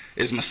Shack.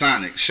 It's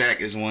Masonic.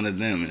 Shack is one of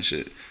them and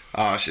shit.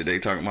 Oh, shit, they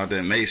talking about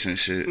that Mason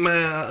shit.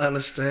 Man, I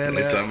understand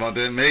They that. talking about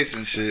that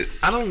Mason shit.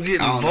 I don't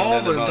get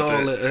involved into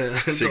all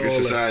that. Secret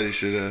society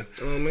shit. You know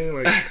what I mean?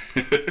 Like,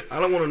 I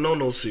don't want to know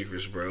no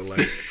secrets, bro.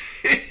 Like,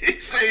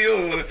 say you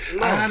don't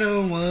wanna, I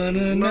don't want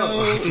to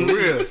know. For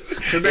real.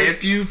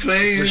 If you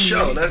play For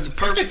sure. That's the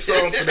perfect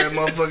song for that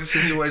motherfucking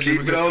situation.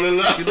 Keep it on the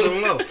low. Keep it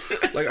on the low.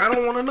 Like, I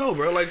don't want to know,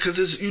 bro. Like, because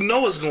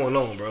what's going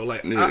on, bro.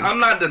 Like, I'm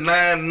not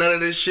denying none of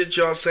this shit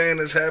y'all saying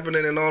is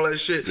happening and all that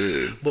shit.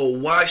 Yeah. But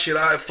why should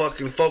I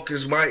fucking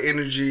focus my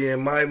energy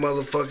and my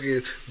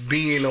motherfucking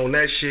being on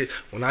that shit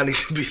when I need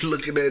to be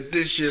looking at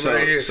this shit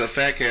right here? So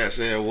Fat Cat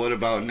said, what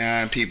about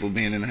 9 people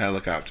being in a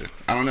helicopter?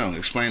 I don't know.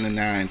 Explain the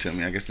 9 to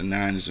me. I guess the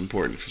 9 is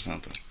important for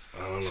something.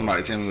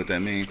 Somebody tell me what that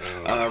means.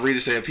 Rita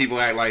said, people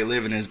act like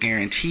living is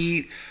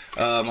guaranteed.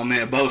 My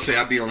man Bo said,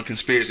 I be on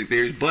conspiracy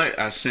theories, but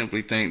I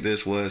simply think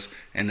this was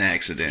an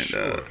accident.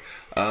 Sure.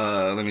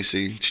 Let me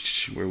see.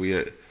 Where we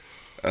at?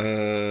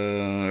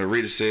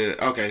 Rita said,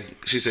 okay.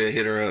 She said,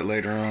 hit her up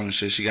later on and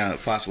shit. She got a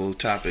possible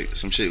topic,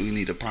 some shit we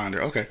need to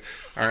ponder. Okay.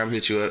 All right, I'll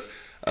hit you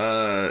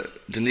up.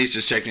 Denise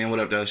just checked in. What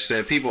up, though? She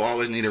said, people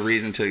always need a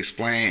reason to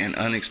explain an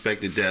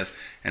unexpected death,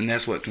 and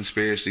that's what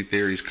conspiracy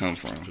theories come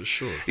from. For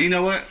sure. You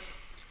know what?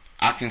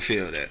 I can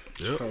feel that.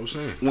 That's what I was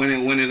saying.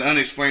 When it's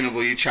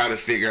unexplainable, you try to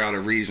figure out a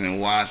reason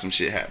why some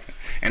shit happened.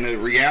 And the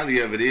reality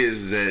of it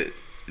is that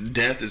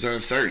death is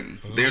uncertain.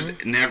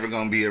 There's never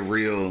gonna be a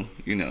real,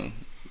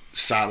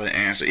 solid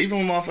answer. Even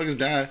when motherfuckers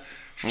die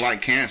from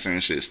like cancer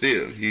and shit,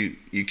 still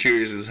you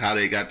curious as how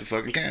they got the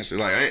fucking cancer.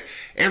 Like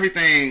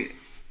everything.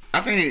 I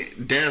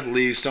think death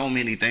leaves so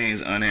many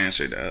things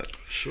unanswered up.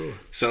 Sure.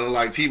 So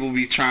like people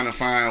be trying to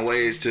find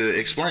ways to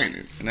explain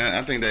it, and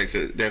I think that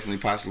could definitely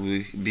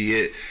possibly be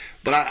it.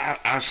 But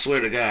I swear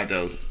to God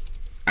though,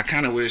 I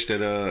kind of wish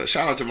that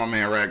shout out to my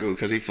man Ragu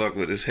because he fuck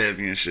with us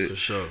heavy and shit. For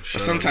sure. But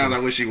sometimes I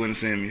wish he wouldn't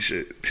send me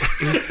shit.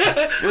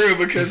 For real,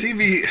 because I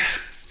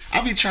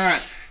be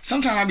trying.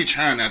 Sometimes I be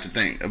trying not to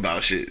think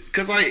about shit,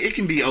 cause like it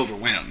can be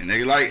overwhelming.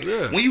 Nigga. Like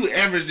when you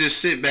ever just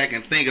sit back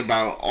and think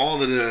about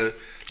all of the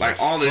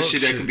all the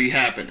shit that could be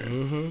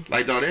happening.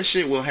 Like dog, that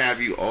shit will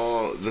have you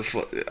all the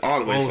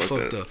way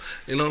fucked up.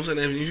 You know what I'm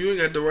saying? If you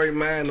ain't got the right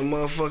mind to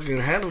motherfucking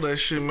handle that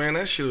shit, man,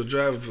 that shit will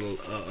drive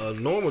a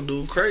normal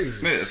dude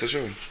crazy. Yeah, for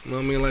sure. You know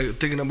what I mean? Like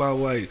thinking about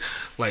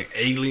like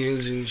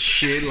aliens and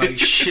shit, like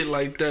shit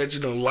like that.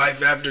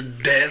 Life after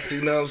death.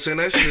 You know what I'm saying?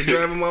 That shit is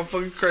driving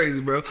motherfucking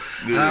crazy, bro.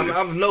 Yeah.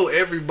 I know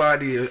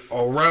everybody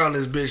around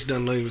this bitch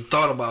done even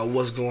thought about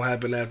what's gonna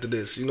happen after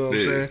this. You know what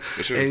I'm saying?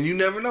 For sure. And you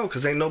never know,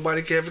 cause ain't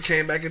nobody ever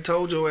came back and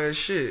told your your ass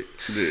shit.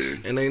 Yeah.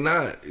 And they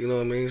not, you know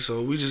what I mean?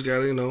 So we just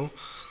gotta,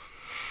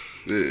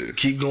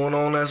 keep going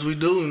on as we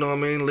do, you know what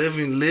I mean?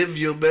 Live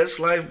your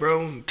best life,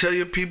 bro. Tell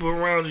your people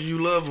around you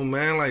love them,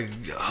 man. Like,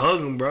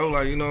 hug them, bro.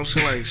 Like, you know what I'm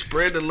saying? Like,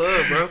 spread the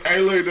love, bro. Hey,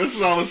 look, that's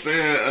what I was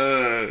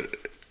saying.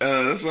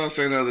 That's what I was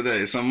saying the other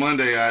day. So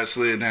Monday, I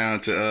slid down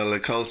to La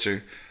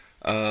Culture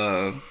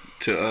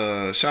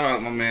to shout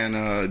out my man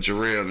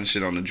Jarrell and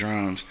shit on the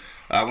drums.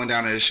 I went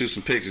down there to shoot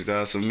some pictures,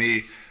 dog. So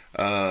me,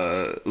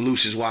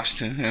 Lucius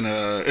Washington,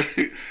 and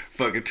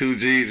fucking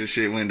 2Gs and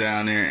shit went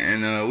down there,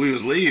 and we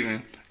was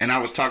leaving. And I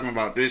was talking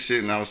about this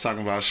shit, and I was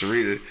talking about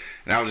Sharita,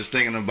 and I was just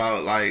thinking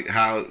about, like,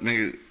 how,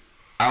 nigga,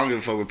 I don't give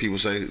a fuck what people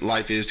say.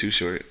 Life is too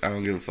short. I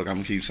don't give a fuck. I'm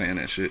gonna keep saying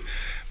that shit.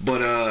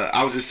 But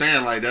I was just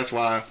saying, like, that's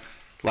why,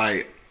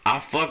 like, I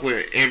fuck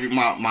with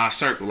my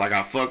circle. Like,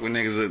 I fuck with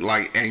niggas that,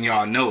 like, and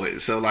y'all know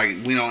it. So, like,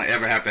 we don't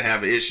ever have to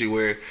have an issue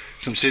where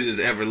some shit is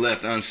ever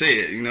left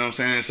unsaid. You know what I'm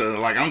saying? So,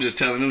 like, I'm just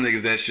telling them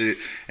niggas that shit,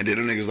 and then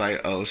them niggas like,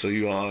 oh, so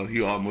you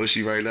all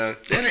mushy right now?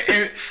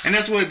 And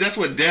that's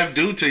what death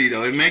do to you,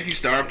 though. It make you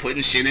start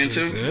putting shit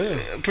into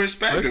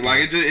perspective.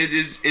 Like,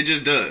 it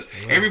just does.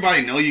 Yeah.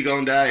 Everybody know you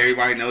gonna die.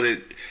 Everybody know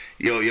that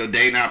your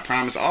day not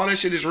promised. All that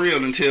shit is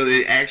real until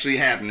it actually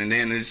happened, and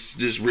then it's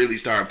just really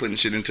start putting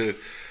shit into,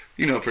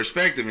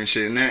 perspective and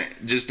shit. And that,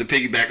 just to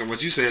piggyback on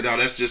what you said, dog,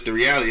 that's just the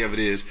reality of it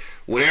is,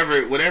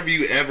 whatever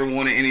you ever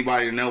wanted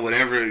anybody to know,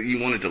 whatever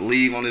you wanted to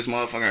leave on this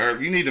motherfucking earth,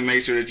 you need to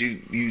make sure that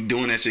you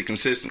doing that shit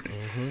consistently.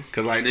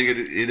 Cause like, nigga,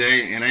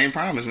 it ain't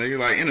promised, nigga.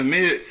 Like, in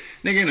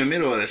the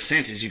middle of a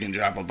sentence, you can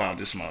drop about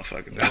this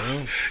motherfucker,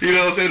 dog. You know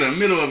what I'm saying? In the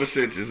middle of a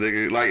sentence,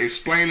 nigga, like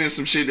explaining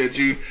some shit that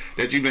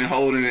you've been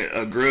holding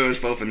a grudge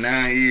for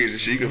 9 years and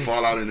shit, you can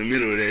fall out in the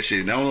middle of that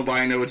shit. Don't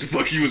nobody know what the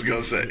fuck you was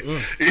gonna say.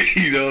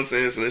 You know what I'm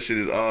saying? So that shit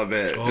is all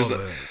bad.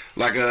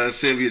 Like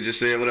Sylvia just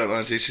said, what up,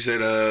 auntie? She said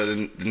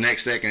the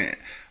next second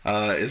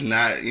is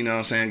not, you know what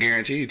I'm saying,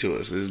 guaranteed to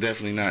us. It's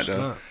definitely not,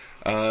 though.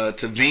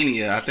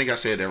 Tavinia, I think I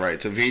said that right.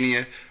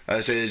 Tavinia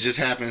said it just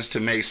happens to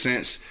make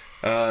sense.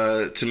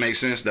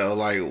 Though,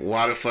 like,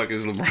 why the fuck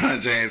is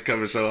LeBron James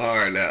coming so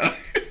hard now?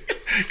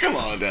 Come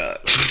on,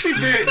 dog. He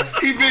been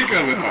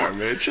coming hard,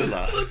 man. Chill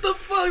out. What the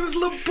fuck is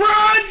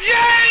LeBron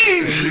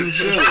James?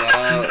 Chill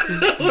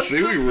out.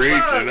 See, we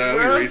reaching, dog.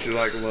 We reaching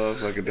like a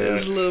motherfucker, dog.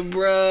 It's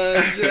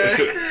LeBron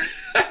James.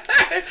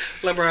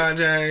 LeBron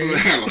James.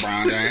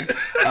 LeBron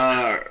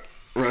James.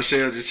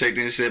 Rochelle just checked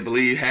in and said,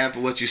 believe half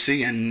of what you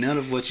see and none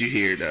of what you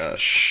hear, dog.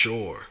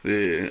 Sure.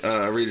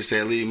 Yeah. Rita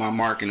said, leave my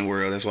mark in the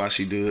world. That's why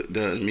she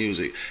does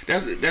music.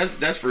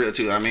 That's for real,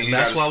 too. I mean,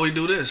 that's why we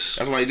do this.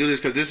 That's why we do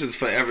this, because this is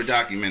forever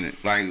documented.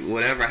 Like,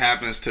 whatever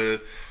happens to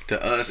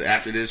us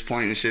after this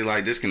point and shit,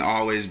 like, this can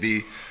always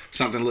be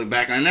something to look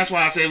back on. And that's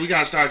why I said we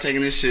got to start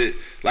taking this shit.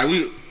 I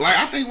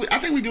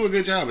think we do a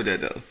good job at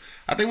that, though.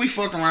 I think we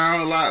fuck around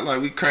a lot,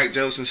 like we crack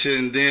jokes and shit,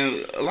 and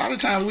then a lot of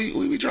times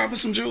we be dropping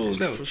some jewels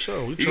though. For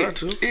sure, we try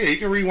to. Yeah, you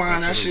can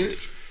rewind that shit.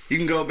 You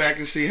can go back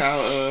and see how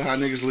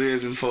niggas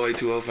lived in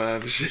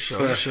 48205 and shit.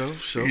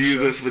 Sure.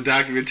 Use us for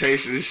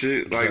documentation and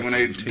shit. Like when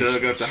they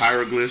dug up the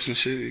hieroglyphs and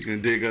shit, you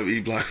can dig up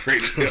E-Block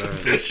right now.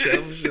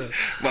 Sure.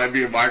 Might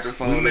be a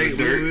microphone in the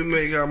dirt. We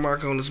make our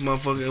mark on this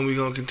motherfucker, and we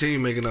gonna continue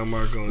making our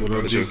mark on it.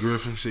 What up, Jay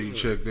Griffin? See you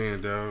checked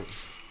in, dog.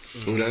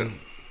 Who that?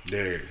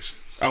 Darius.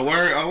 Oh,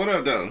 word. Oh, what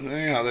up, though? I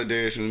ain't holler at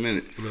Darius in a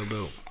minute. What up,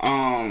 though?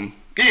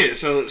 Yeah.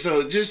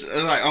 So just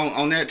like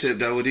on that tip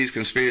though, with these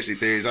conspiracy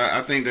theories,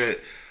 I think that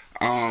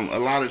a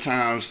lot of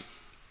times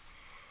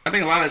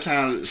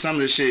some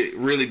of the shit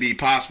really be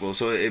possible.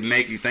 So it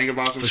make you think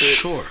about some shit.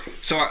 For sure.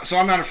 So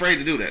I'm not afraid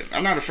to do that.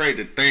 I'm not afraid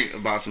to think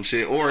about some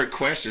shit or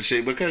question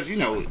shit, because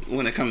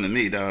when it come to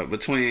me, dog,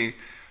 between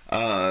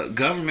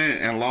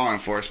government and law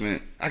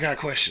enforcement, I got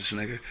questions,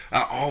 nigga.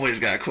 I always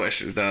got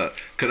questions, dog.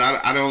 Cause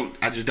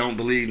I just don't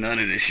believe none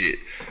of this shit.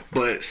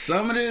 But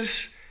some of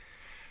this,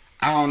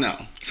 I don't know.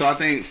 So I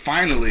think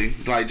finally,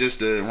 like, just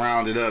to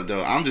round it up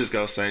though, I'm just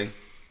gonna say,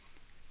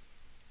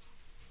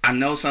 I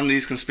know some of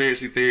these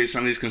conspiracy theories,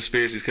 some of these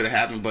conspiracies could have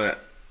happened, but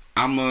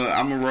I'm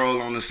a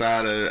roll on the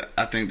side of,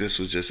 I think this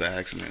was just an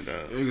accident,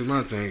 dog.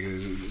 My thing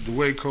is the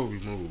way Kobe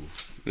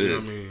moved. You know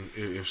what I mean?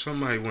 If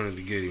somebody wanted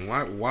to get him,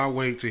 why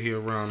wait till he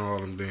around all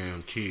them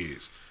damn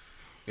kids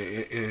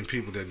and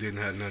people that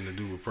didn't have nothing to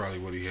do with probably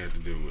what he had to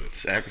do with?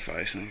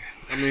 Sacrificing.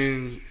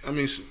 That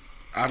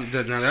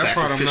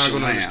part I'm not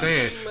gonna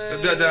understand.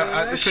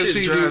 That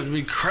shit drives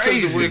me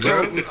crazy,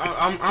 bro.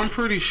 I'm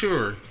pretty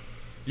sure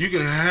you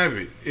can have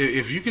it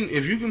if you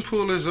can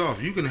pull this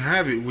off. You can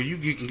have it where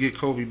you can get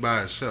Kobe by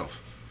himself.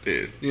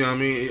 Yeah. You know what I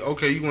mean?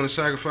 Okay, you want to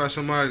sacrifice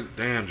somebody?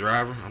 Damn,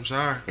 driver, I'm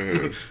sorry.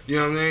 You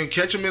know what I mean?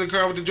 Catch him in the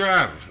car with the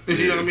driver.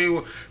 You know what I mean?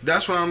 Well,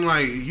 that's why I'm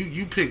like,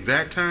 you pick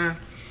that time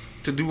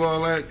to do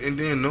all that, and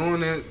then knowing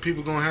that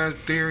people gonna have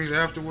theories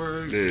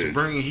afterwards to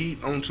bring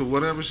heat onto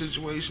whatever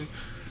situation.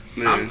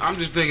 I'm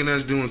just thinking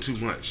that's doing too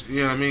much.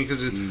 You know what I mean?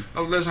 Because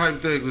let's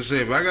hypothetically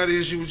say, if I got an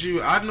issue with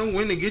you, I know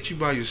when to get you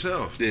by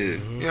yourself. Yeah. You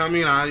know what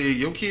I mean?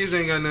 Your kids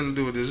ain't got nothing to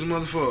do with this. This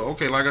motherfucker,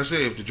 okay, like I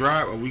said, if the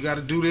driver, we got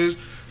to do this,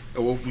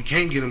 Well, we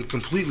can't get him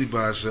completely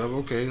by himself.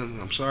 Okay,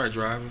 I'm sorry,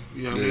 driver.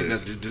 You know what I mean?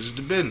 This is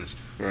the business.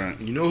 Right.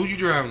 You know who you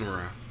driving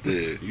around.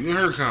 Yeah. You done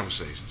heard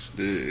conversations.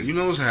 Yeah. You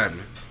know what's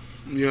happening.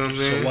 You know what I'm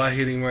saying? So why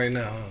hit him right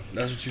now? Huh?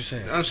 That's what you're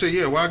saying. I'm saying,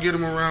 yeah, why get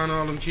him around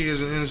all them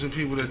kids and innocent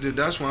people that did?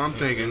 That's why I'm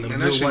thinking. And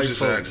And that shit just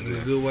folks,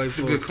 accident. good white The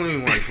folks. good,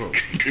 clean white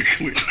folks.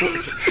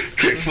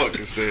 Can't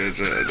fucking stand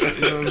You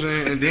know what I'm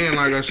saying? And then,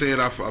 like I said,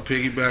 I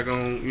piggyback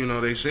on, you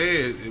know, they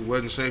said it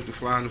wasn't safe to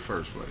fly in the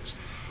first place.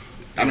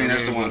 I mean,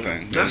 that's the one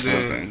thing. That's the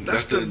one thing.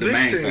 That's the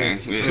main thing.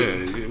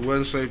 Yeah, it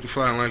wasn't safe to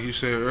fly. And like you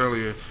said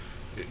earlier,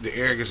 the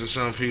arrogance of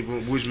some people,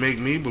 which make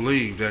me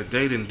believe that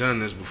they done done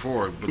this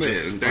before. But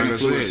they done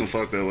flew in some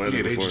fucked up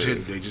weather before.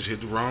 They just hit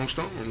the wrong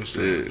storm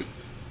instead. Yeah.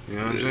 You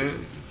know what I'm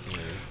saying?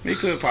 It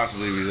could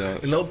possibly be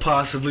that. No,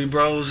 possibly,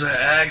 bro. It was an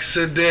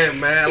accident,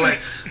 man.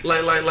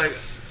 Like.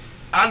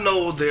 I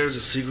know there's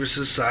a secret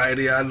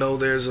society. I know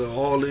there's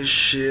all this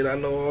shit. I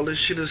know all this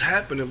shit is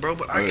happening, bro.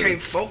 But I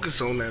can't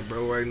focus on that,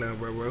 bro, right now,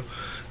 bro. You know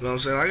what I'm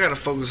saying? I gotta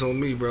focus on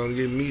me, bro, and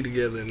get me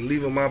together and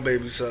leaving my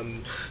baby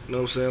something. You know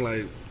what I'm saying?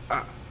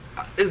 Like,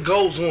 it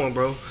goes on,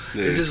 bro.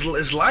 Yeah.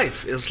 It's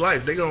life. It's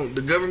life. The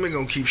government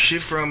gonna keep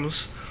shit from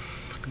us.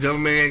 The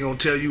government ain't gonna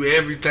tell you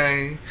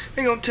everything.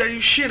 They gonna tell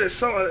you shit at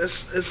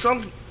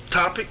some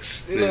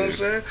topics, you know what I'm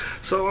saying?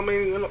 So I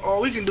mean, all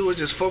we can do is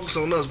just focus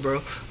on us,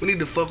 bro. We need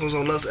to focus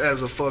on us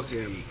as a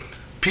fucking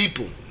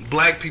people,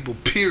 black people,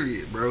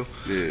 period, bro.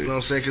 Yeah. You know what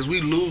I'm saying? Because we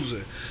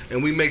losing,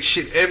 and we make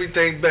shit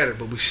everything better,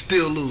 but we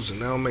still losing.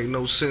 That don't make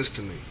no sense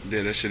to me.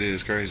 Yeah, that shit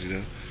is crazy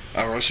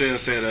though. Rochelle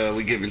said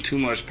we giving too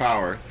much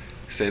power.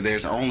 Said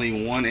there's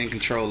only one in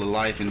control of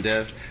life and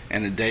death,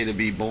 and a day to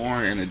be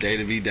born and a day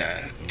to be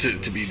died,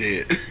 to be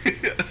dead.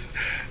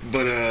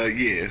 But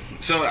yeah.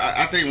 So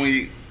I think when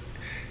you.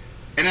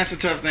 And that's a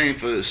tough thing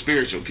for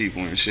spiritual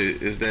people and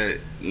shit, is that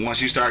once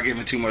you start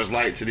giving too much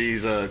light to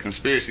these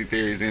conspiracy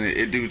theories, then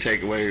it do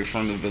take away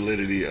from the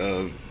validity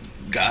of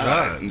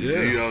God.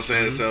 Yeah. You know what I'm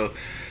saying? So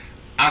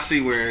I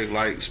see where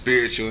like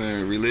spiritual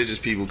and religious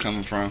people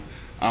coming from.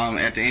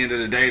 At the end of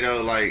the day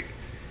though, like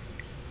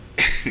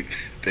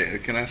damn,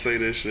 can I say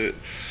this shit?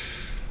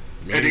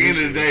 At the end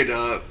of the day,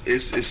 dog,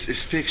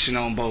 it's fiction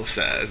on both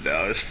sides,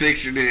 dog. It's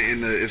fiction in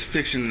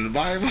the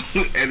Bible,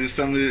 and it's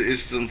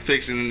some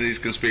fiction in these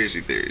conspiracy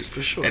theories.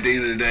 For sure. At the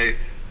end of the day,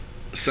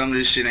 some of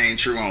this shit ain't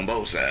true on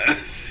both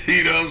sides.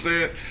 You know what I'm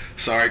saying?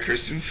 Sorry,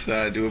 Christians,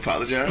 I do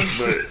apologize,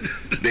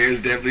 but there's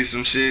definitely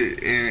some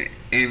shit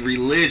in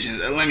religion.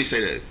 Let me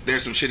say that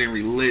there's some shit in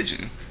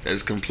religion that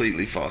is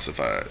completely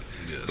falsified.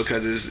 Yes.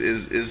 Because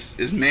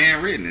it's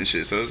man written and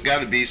shit, so it's got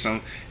to be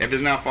some. If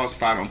it's not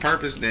falsified on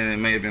purpose, then it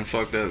may have been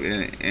fucked up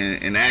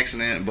in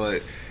accident,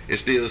 but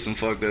it's still some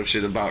fucked up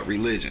shit about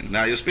religion.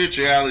 Now your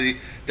spirituality,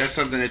 that's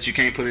something that you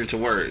can't put into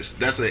words.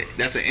 That's an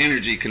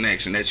energy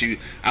connection that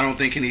I don't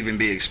think can even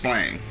be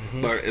explained.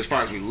 Mm-hmm. But as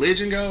far as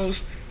religion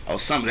goes,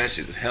 some of that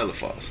shit is hella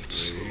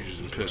false. Yeah, you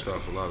just pissed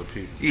off a lot of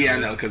people. Yeah, I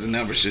know, because the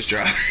numbers just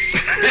dropped.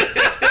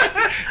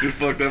 Just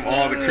fucked up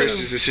all the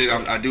Christians and shit.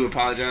 I do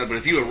apologize, but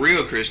if you're a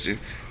real Christian,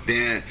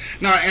 then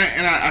no,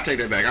 and I take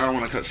that back. I don't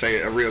want to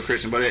say a real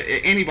Christian, but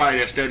anybody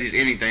that studies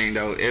anything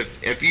though,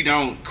 if you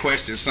don't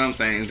question some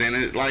things, then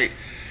it like.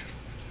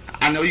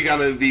 I know you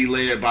gotta be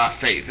led by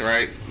faith,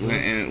 right?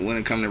 When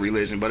it comes to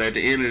religion, but at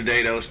the end of the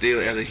day, though, still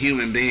as a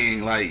human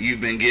being, like you've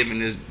been given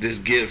this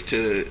gift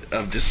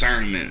of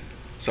discernment.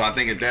 So I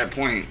think at that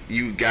point,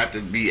 you got to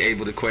be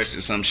able to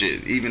question some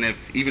shit, even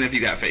if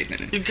you got faith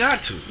in it. You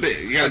got to. Yeah,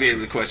 you got to be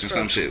able to question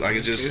some shit. Like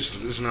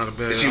it's not a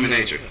bad. It's human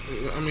nature.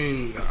 I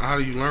mean, how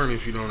do you learn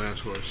if you don't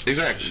ask questions?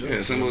 Exactly.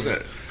 Yeah, simple as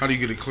that. How do you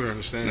get a clear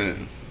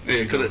understanding?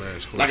 Yeah, cause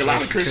like a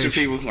lot of Christian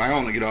people, like I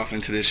don't want to get off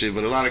into this shit,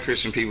 but a lot of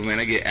Christian people, man,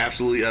 they get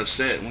absolutely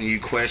upset when you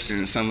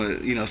question some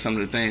of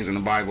the things in the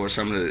Bible or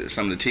some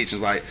of the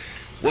teachings. Like,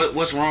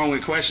 what's wrong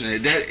with questioning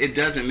it? That it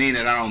doesn't mean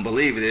that I don't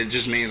believe it. It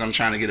just means I'm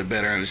trying to get a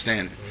better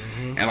understanding.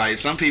 Mm-hmm. And like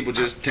some people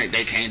just they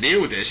can't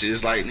deal with that shit.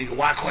 It's like, nigga,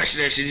 why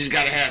question that shit? You just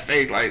gotta have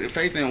faith. Like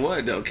faith in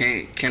what though?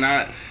 Can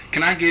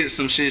I get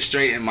some shit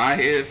straight in my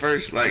head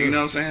first? Like, you know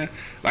what I'm saying?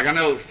 Like, I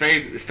know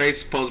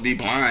faith's supposed to be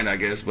blind, I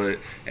guess, but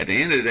at the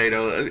end of the day,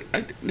 though,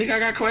 I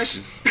got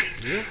questions.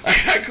 Yeah.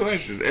 I got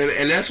questions.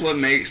 And that's what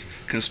makes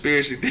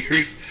conspiracy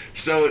theories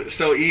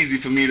so easy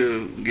for me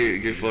to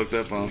get fucked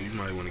up on. You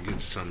might want to get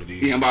to some of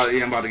these. Yeah, I'm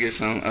about to get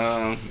some.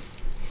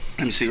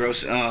 Let me see,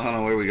 Roche. Hold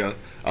on, where we go?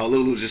 Oh,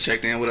 Lulu just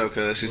checked in. What up,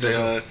 cuz? She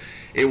said,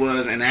 it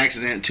was an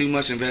accident. Too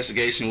much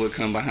investigation would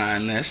come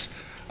behind this.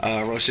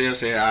 Rochelle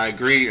said, I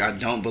agree. I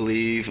don't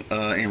believe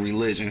in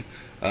religion.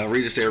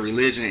 Rita said,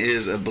 religion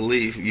is a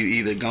belief. You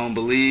either gonna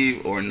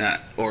believe or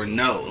not, or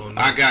no.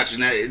 I got you.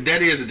 Now,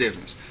 that is a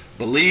difference.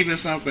 Believing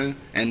something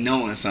and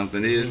knowing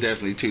something is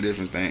definitely two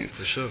different things.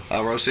 For sure.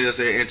 Rochelle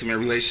said, intimate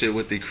relationship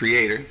with the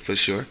creator, for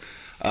sure.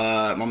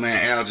 My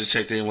man Al just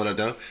checked in. What up,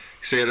 though?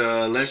 Said,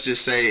 let's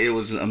just say it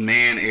was a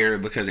man error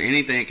because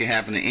anything can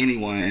happen to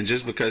anyone, and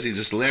just because he's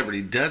a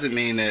celebrity doesn't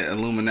mean that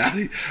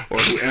Illuminati or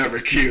whoever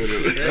killed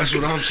him. That's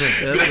what I'm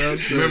saying.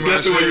 Remember,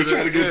 that's the way you're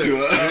trying to get to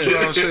it. That's what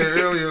I was saying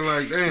earlier.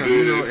 Like, damn,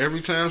 you know,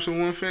 every time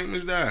someone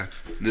famous died,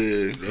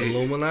 the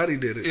Illuminati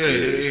did it.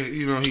 Yeah,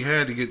 you know, he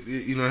had to get,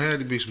 you know, had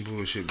to be some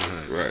bullshit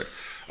behind it. Right.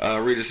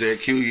 Rita said,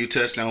 Q, you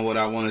touched on what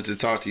I wanted to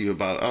talk to you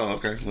about. Oh,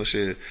 okay. Well,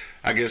 shit.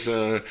 I guess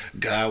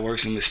God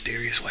works in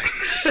mysterious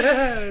ways.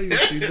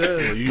 Yes, he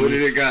does. Put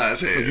it in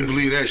God's hands. You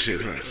believe that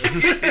shit,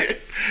 huh?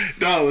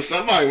 No,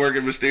 somebody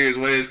working mysterious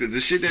ways because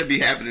the shit that be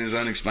happening is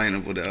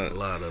unexplainable, dog. A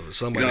lot of it. You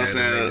Somebody know what I'm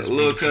saying?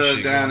 Little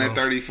cuz down at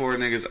 34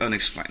 niggas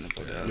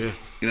unexplainable, dog. Yeah.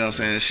 You know what I'm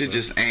saying? Shit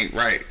just ain't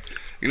right.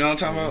 You know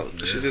what I'm talking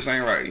about? Shit just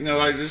ain't right. You know,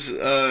 like just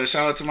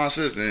shout out to my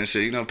sister and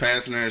shit. You know,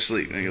 passing her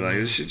asleep. Nigga, like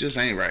this shit just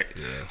ain't right.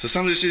 Yeah. So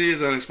some of this shit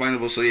is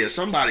unexplainable. So yeah,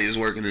 somebody is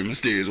working in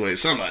mysterious ways.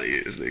 Somebody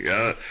is,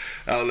 nigga.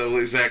 I don't know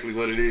exactly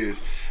what it is,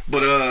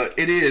 but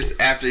it is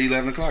after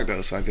 11 o'clock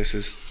though. So I guess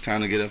it's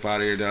time to get up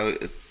out of here, though.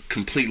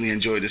 Completely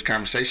enjoyed this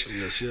conversation.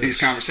 Yes. These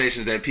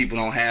conversations that people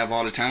don't have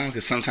all the time,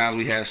 because sometimes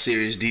we have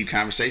serious, deep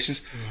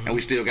conversations, and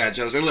we still got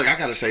jokes. And look, I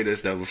gotta say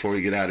this though before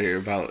we get out of here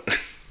about.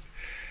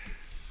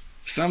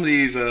 Some of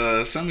these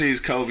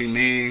Kobe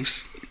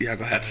memes, y'all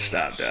gonna have to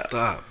stop that.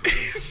 Stop.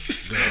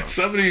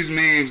 Some of these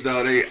memes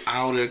though, they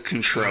out of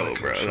control,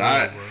 bro.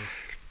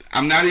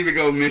 I'm not even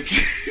gonna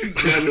mention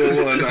the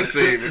other ones I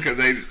say because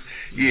they,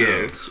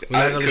 we're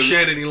not gonna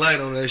shed any light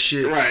on that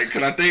shit, right?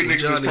 Because I think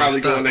niggas is probably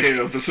going to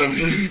hell for some of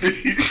these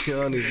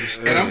memes,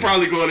 and I'm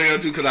probably going to hell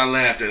too because I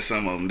laughed at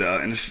some of them,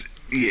 dog. And it's,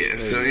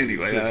 so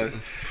anyway,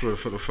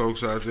 for the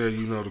folks out there,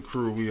 you know the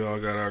crew, we all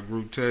got our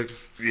group text.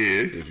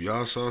 Yeah. If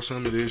y'all saw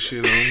some of this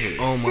shit on here,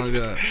 oh my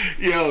god,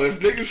 yo, if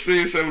niggas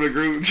see some of the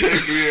group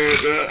text we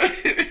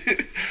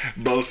had,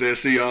 Bo said,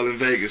 see y'all in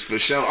Vegas for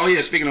sure. Oh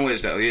yeah, speaking of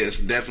which though, yes,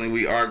 definitely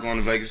we are going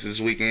to Vegas this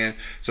weekend.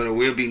 So there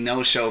will be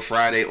no show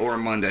Friday or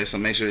Monday. So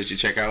make sure that you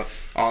check out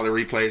all the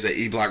replays at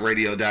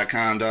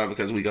eblockradio.com, dog,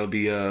 because we gonna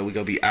be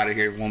out of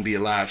here. It won't be a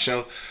live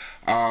show.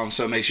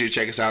 So make sure you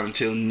check us out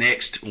until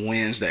next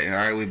Wednesday. All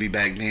right, we'll be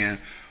back then.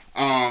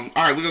 All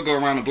right, we're gonna go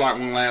around the block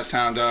one last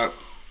time, dog.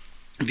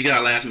 If you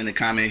got a last minute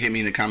comment, hit me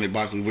in the comment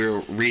box. We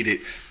will read it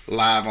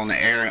live on the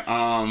air.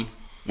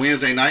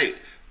 Wednesday night,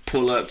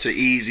 pull up to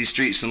Easy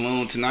Street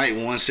Saloon tonight,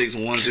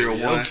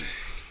 16101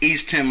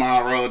 East 10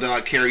 Mile Road,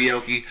 dog.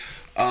 Karaoke.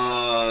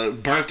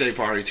 Birthday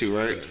party too,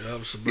 right? Yeah,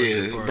 was a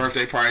birthday party.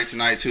 Birthday party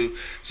tonight too.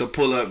 So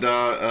pull up,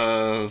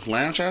 dog.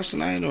 Lamb chops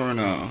tonight or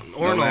no?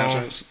 Or no. Lamb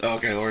chops.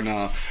 Okay, or no.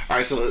 All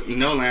right, so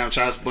no lamb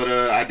chops, but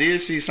I did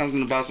see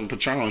something about some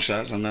Patron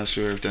shots. I'm not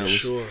sure if that was.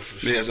 For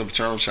sure. Yeah, some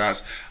Patron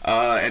shots.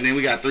 And then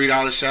we got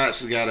 $3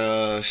 shots. We got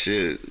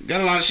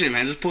got a lot of shit,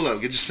 man. Just pull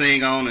up, get your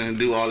sing on, and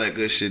do all that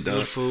good shit, though.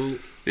 Good food.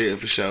 Yeah,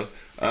 for sure.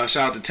 Shout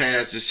out to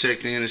Taz, just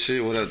checked in and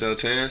shit. What up, though,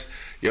 Taz?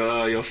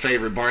 Your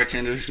favorite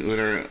bartender with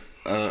her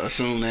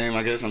assumed name,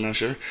 I guess. I'm not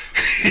sure.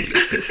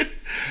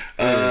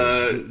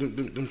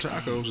 them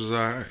tacos is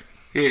alright.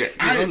 Yeah,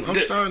 I'm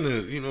starting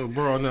to,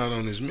 broaden out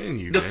on this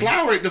menu. The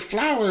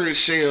flour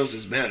shells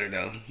is better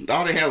though.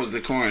 All they had was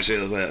the corn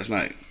shells last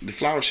night. The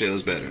flour shell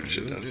is better and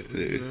shit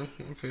though.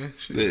 Okay.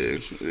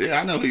 Shit. Yeah,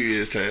 I know who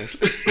you is, Taz.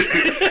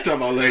 Talking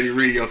about Lady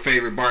Reed, your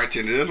favorite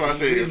bartender. That's why I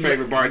said your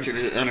favorite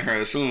bartender under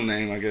her assumed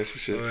name, I guess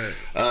and shit.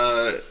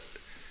 Right.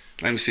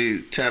 Let me see.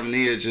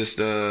 Tavernia just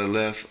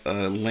left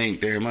a link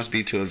there. It must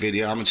be to a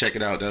video. I'm gonna check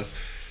it out though.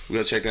 We'll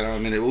go check that out in a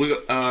minute. But we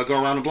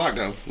go around the block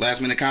though.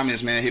 Last minute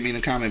comments, man. Hit me in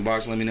the comment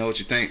box. Let me know what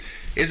you think.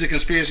 Is it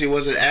conspiracy?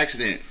 Was it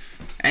accident?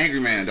 Angry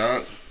man,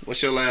 dog.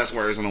 What's your last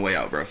words on the way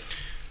out, bro?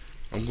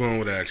 I'm going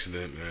with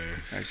accident,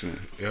 man. Accident.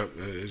 Yep.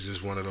 It's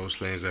just one of those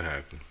things that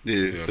happen.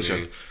 Yeah, for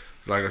sure.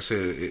 Like I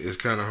said, it's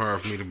kind of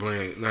hard for me to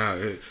blame. Now,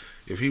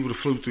 if he would have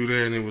flew through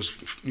there and it was,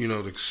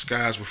 the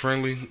skies were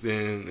friendly,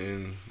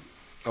 then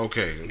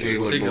okay.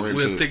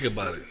 We'll think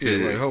about it.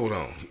 Yeah, like hold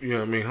on. You know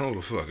what I mean? Hold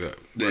the fuck up.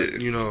 But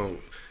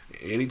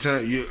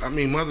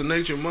anytime Mother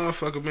Nature,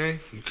 motherfucker, man.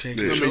 You can't.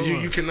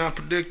 You cannot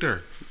predict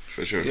her.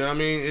 For sure. Yeah,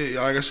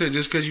 like I said,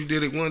 just because you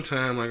did it one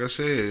time, like I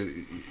said,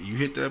 you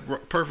hit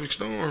that perfect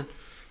storm.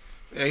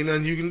 Ain't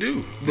nothing you can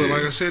do. But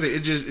like I said,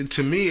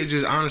 to me, it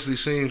just honestly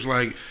seems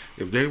like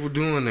if they were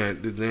doing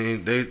that,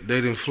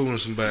 they didn't flew in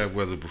some bad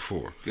weather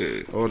before,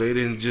 or they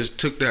didn't just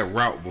took that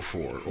route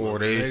before, or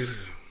they.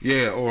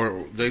 Yeah,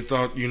 or they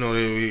thought, we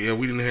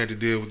didn't have to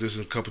deal with this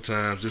a couple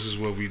times. This is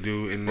what we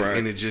do, and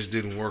it just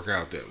didn't work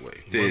out that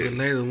way. Mother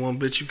Nature, one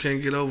bitch you can't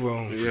get over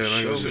on. Yeah,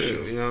 like I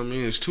said, you know what I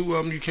mean? It's two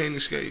of them you can't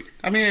escape.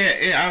 I mean,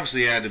 it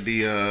obviously had to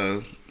be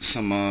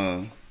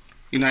some.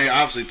 They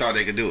obviously thought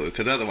they could do it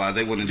because otherwise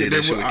they wouldn't have did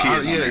that shit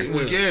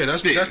with kids.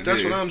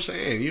 That's what I'm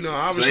saying.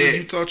 Obviously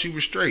you thought you were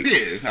straight.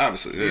 Yeah,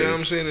 obviously. Yeah. You know what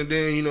I'm saying? And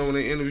then when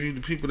they interviewed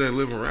the people that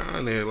live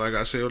around there, like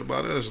I said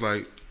about us,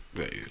 like.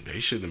 They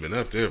shouldn't have been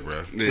up there,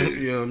 bro. Yeah.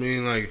 You know what I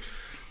mean? Like,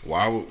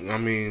 why would,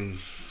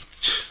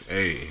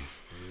 hey.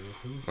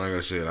 Like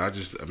I said, I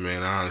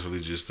honestly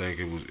just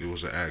think it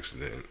was an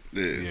accident.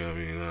 Yeah. You know what I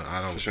mean?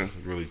 I don't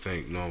really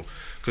think, no.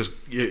 Because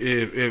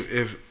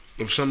if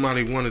if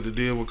somebody wanted to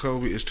deal with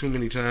Kobe, it's too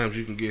many times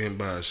you can get him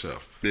by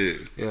himself. Yeah.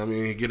 You know what I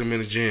mean? Get him in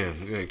the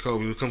gym. Yeah,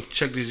 Kobe, come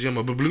check this gym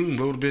up, bloom,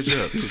 blow the bitch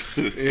up.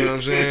 You know what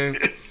I'm saying?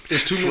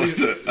 It's too many.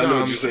 I know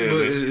what you're saying.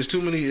 But it's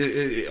too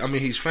many. I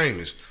mean, he's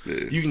famous.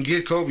 Yeah. You can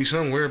get Kobe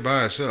somewhere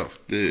by himself.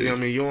 Yeah. You know what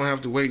I mean? You don't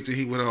have to wait till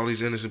he with all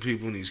these innocent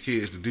people and these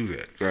kids to do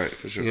that. Right,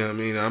 for sure. You know what I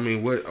mean? I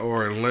mean, what?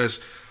 Or unless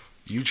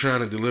you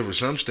trying to deliver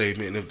some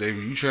statement, and if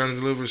you trying to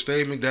deliver a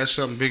statement, that's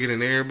something bigger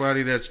than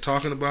everybody that's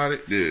talking about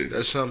it. Yeah.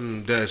 That's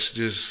something that's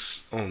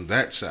just on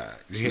that side.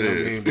 You know what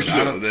I mean? But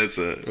So that's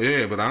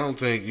yeah, but I don't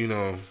think, you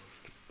know,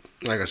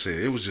 like I said,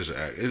 it was just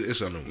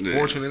it's an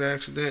unfortunate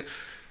accident.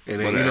 And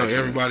then, you know,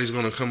 everybody's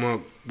going to come up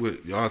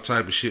with all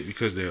type of shit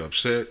because they're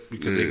upset,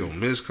 because they going to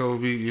miss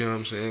Kobe, you know what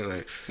I'm saying?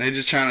 Like, they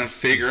just trying to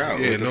figure out.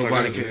 Yeah,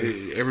 what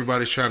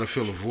everybody's trying to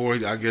fill a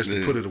void, I guess,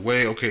 to put it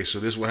away. Okay, so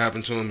this what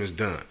happened to him is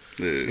done.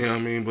 Yeah. You know what I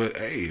mean? But,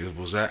 hey, it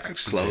was that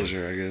accident.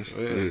 Closure, I guess.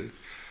 Yeah.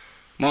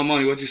 More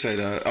money, what you say,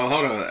 dog? Oh,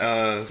 hold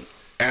on.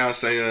 Al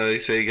say he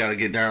said he got to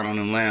get down on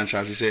them lamb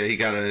chops. He said he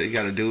got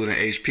a dude in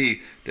HP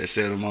that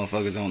said the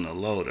motherfuckers on the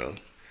low, though.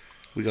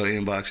 We gonna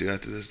inbox you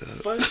after this,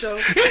 dog. For sure.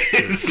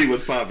 See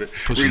what's popping.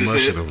 Put some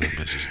mustard on them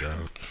bitches,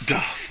 dog.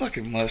 Dog,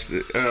 fucking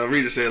mustard.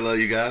 Rita said, love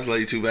you guys.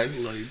 Love you too, baby.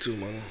 Love you too,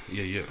 mama.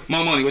 Yeah.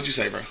 More money, what you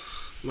say, bro?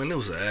 Man, it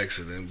was an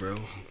accident, bro.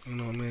 You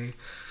know what I mean?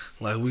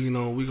 Like, we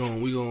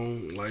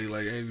gon'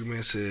 like Angry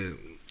Man said,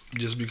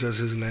 just because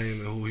his name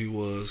and who he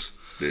was,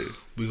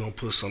 we gonna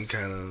put some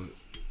kind of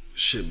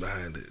shit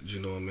behind it. You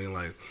know what I mean?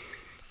 Like,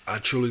 I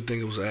truly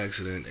think it was an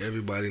accident.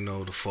 Everybody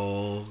know the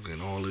fog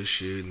and all this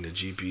shit and the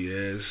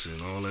GPS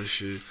and all that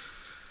shit.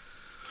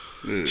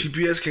 Yeah.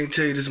 GPS can't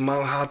tell you this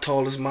mountain, how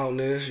tall this mountain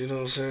is, you know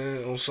what I'm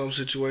saying? On some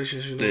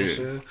situations, you know what I'm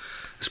saying?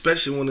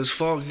 Especially when it's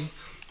foggy.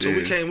 So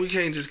we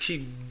can't just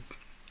keep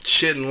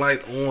shedding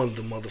light on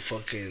the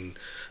motherfucking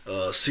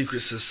secret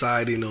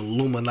society and the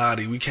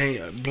Illuminati. We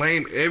can't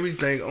blame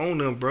everything on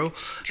them, bro.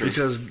 True.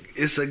 Because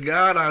it's a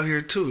God out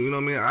here too, you know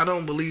what I mean? I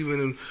don't believe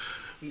in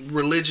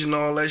religion,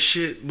 all that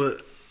shit,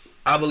 but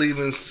I believe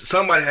in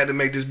somebody had to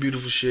make this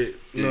beautiful shit.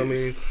 You know what I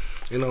mean?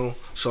 You know,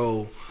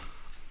 so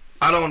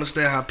I don't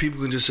understand how people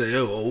can just say,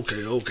 "Oh,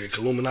 okay,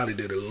 Illuminati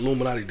did it.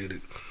 Illuminati did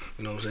it."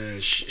 You know what I'm saying?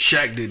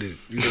 Shaq did it.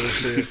 You know what I'm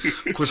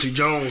saying? Quincy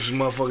Jones,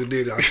 motherfucker,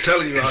 did it. I'm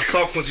telling you, I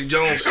saw Quincy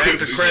Jones at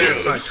the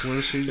crash site.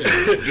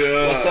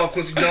 I saw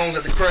Quincy Jones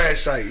at the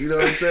crash site. You know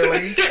what I'm saying?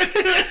 Like,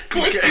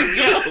 Quincy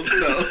Jones,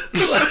 though.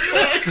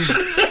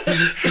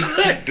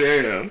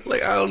 Damn.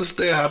 Like, I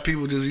understand how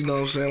people just, you know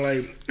what I'm saying?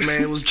 Like,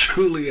 man, it was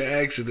truly an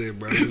accident,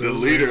 bro. You know the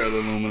leader of the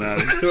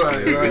Illuminati.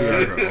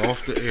 right.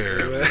 Off the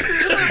air. Right.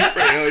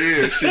 Hell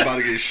yeah, shit about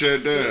to get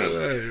shut down.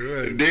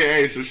 Right. Then,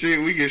 hey, some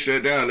shit, we get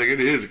shut down. Like, it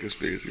is a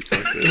conspiracy.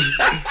 Fuck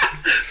that.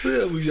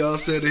 Yeah, y'all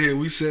said it here.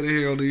 We said it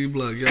here on the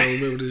E-Block. Y'all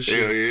remember this shit?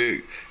 Hell yeah.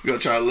 You gonna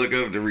try to look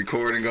up the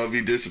recording, gonna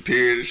be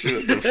disappeared and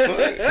shit. What the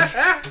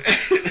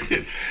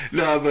fuck?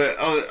 No, but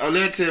on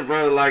that tip,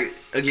 bro, like,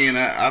 again,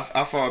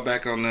 I fall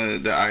back on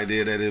the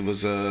idea that it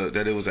was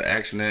an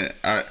accident.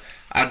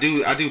 I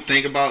do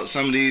think about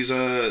some of these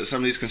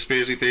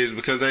conspiracy theories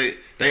because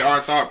they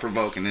are thought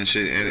provoking and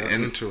shit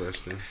and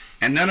interesting.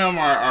 And none of them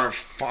are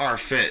far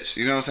fetched.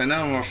 You know what I'm saying?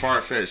 None of them are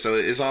far fetched. So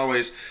it's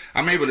always,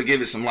 I'm able to give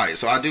it some light.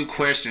 So I do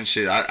question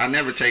shit. I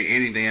never take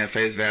anything at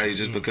face value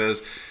just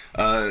because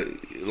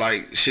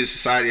like shit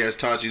society has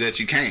taught you that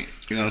you can't.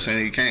 You know what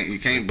I'm saying? You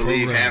can't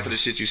believe half of the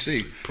shit you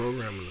see.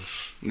 Programming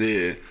us.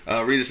 Yeah.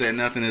 Rita said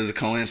nothing is a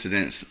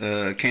coincidence.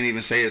 Can't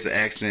even say it's an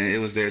accident. It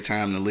was their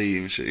time to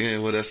leave and shit. Yeah,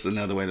 well, that's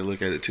another way to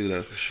look at it too,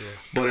 though. For sure.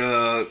 But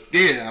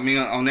yeah, I mean,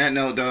 on that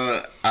note,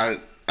 dog,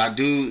 I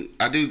do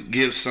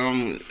give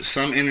some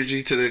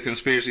energy to the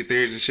conspiracy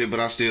theories and shit, but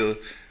I'm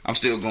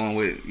still going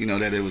with, you know,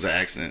 that it was an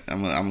accident.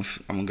 I'm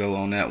gonna go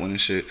on that one and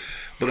shit.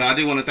 But I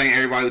do want to thank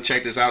everybody who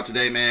checked us out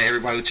today, man.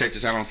 Everybody who checked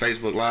us out on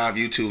Facebook Live,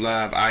 YouTube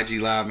Live,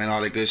 IG Live, man,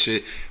 all that good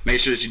shit.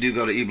 Make sure that you do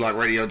go to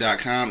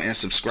eblockradio.com and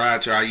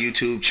subscribe to our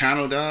YouTube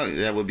channel, dog.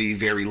 That would be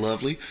very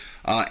lovely.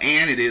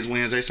 And it is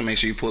Wednesday, so make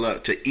sure you pull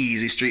up to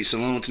Easy Street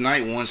Saloon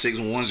tonight,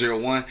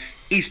 16101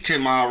 East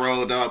 10 Mile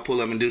Road, dog.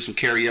 Pull up and do some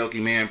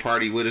karaoke, man.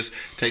 Party with us.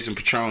 Take some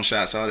Patron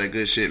shots, all that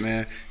good shit,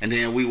 man. And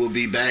then we will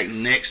be back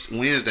next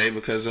Wednesday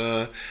because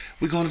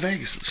we're going to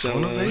Vegas. So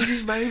Going to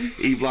Vegas, baby.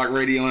 E-Block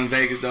Radio in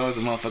Vegas, dog. It's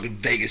a motherfucking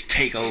Vegas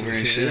takeover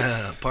and shit.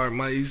 Yeah, part of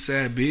my East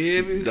Side,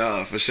 baby.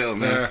 Dog, for sure,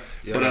 man.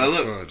 Y'all But have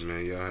look, fun,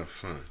 man. Y'all have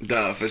fun.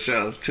 dog, for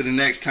sure. To the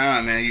next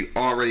time, man. You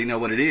already know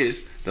what it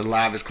is. The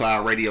Livest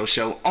Cloud Radio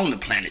Show on the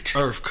planet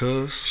Earth,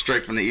 cuz.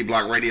 Straight from the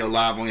E-Block Radio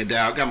Live on your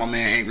dial. Got my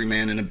man Angry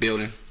Man in the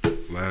building.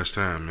 Last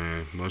time,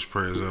 man. Much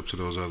prayers up to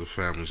those other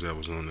families that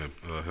was on that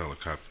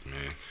helicopter,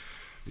 man.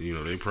 You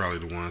know, they probably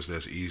the ones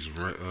that's easing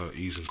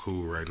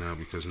cool right now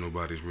because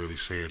nobody's really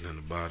saying nothing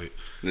about it.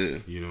 Yeah.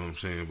 You know what I'm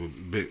saying?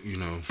 But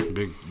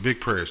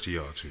big prayers to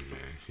y'all too,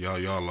 man.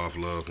 Y'all lost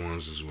loved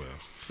ones as well.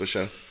 For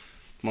sure.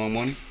 More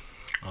money.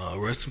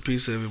 Rest in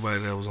peace to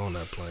everybody that was on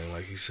that plane,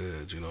 like he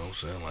said, you know what I'm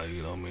saying? Like,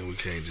 you know what I mean? We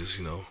can't just,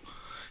 you know,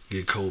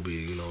 get Kobe,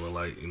 you know, the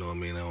light, you know what I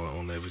mean,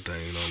 on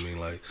everything, you know what I mean?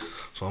 Like,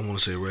 so I want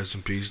to say rest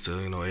in peace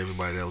to, you know,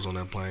 everybody that was on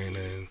that plane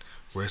and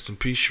Rest in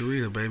peace,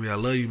 Sharita, baby. I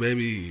love you,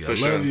 baby. I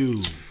sure. love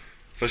you.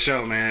 For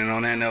sure, man. And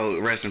on that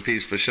note, rest in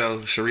peace for sure.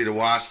 Sharita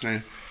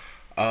Washington.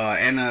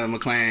 And the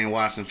McLean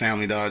Watson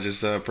family, dog.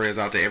 Just prayers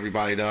out to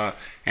everybody, dog.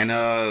 And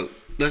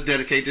let's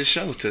dedicate this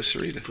show to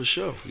Sharita. For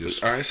sure.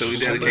 Yes. All right, so we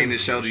dedicating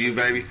this show to you,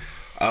 baby.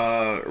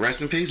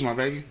 Rest in peace, my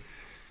baby.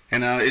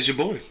 And it's your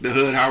boy, the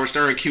Hood, Howard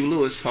Stern, Q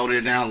Lewis, holding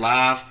it down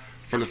live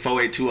for the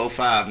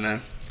 48205,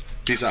 man.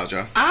 Peace out,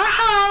 y'all.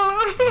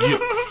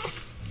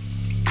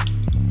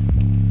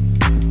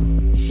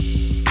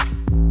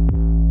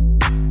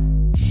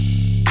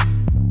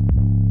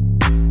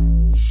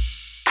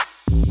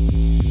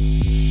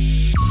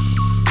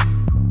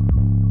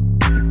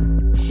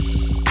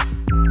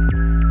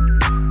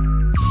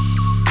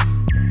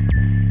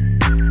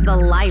 The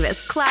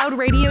livest cloud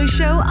radio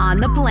show on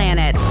the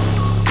planet.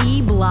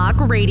 E-Block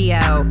Radio.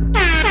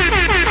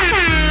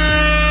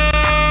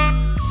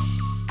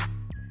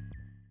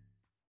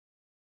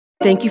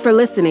 Thank you for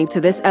listening to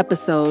this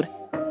episode.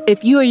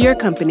 If you or your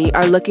company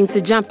are looking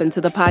to jump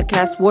into the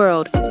podcast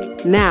world,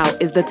 now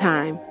is the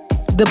time.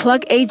 The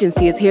Plug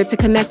Agency is here to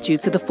connect you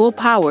to the full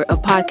power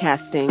of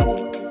podcasting.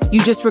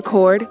 You just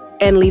record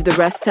and leave the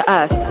rest to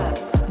us.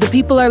 The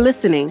people are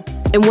listening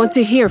and want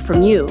to hear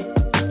from you.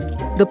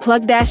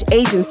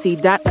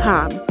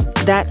 theplug-agency.com.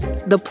 That's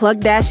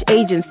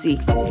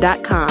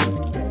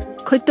theplug-agency.com.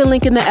 Click the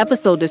link in the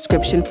episode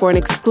description for an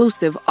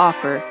exclusive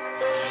offer.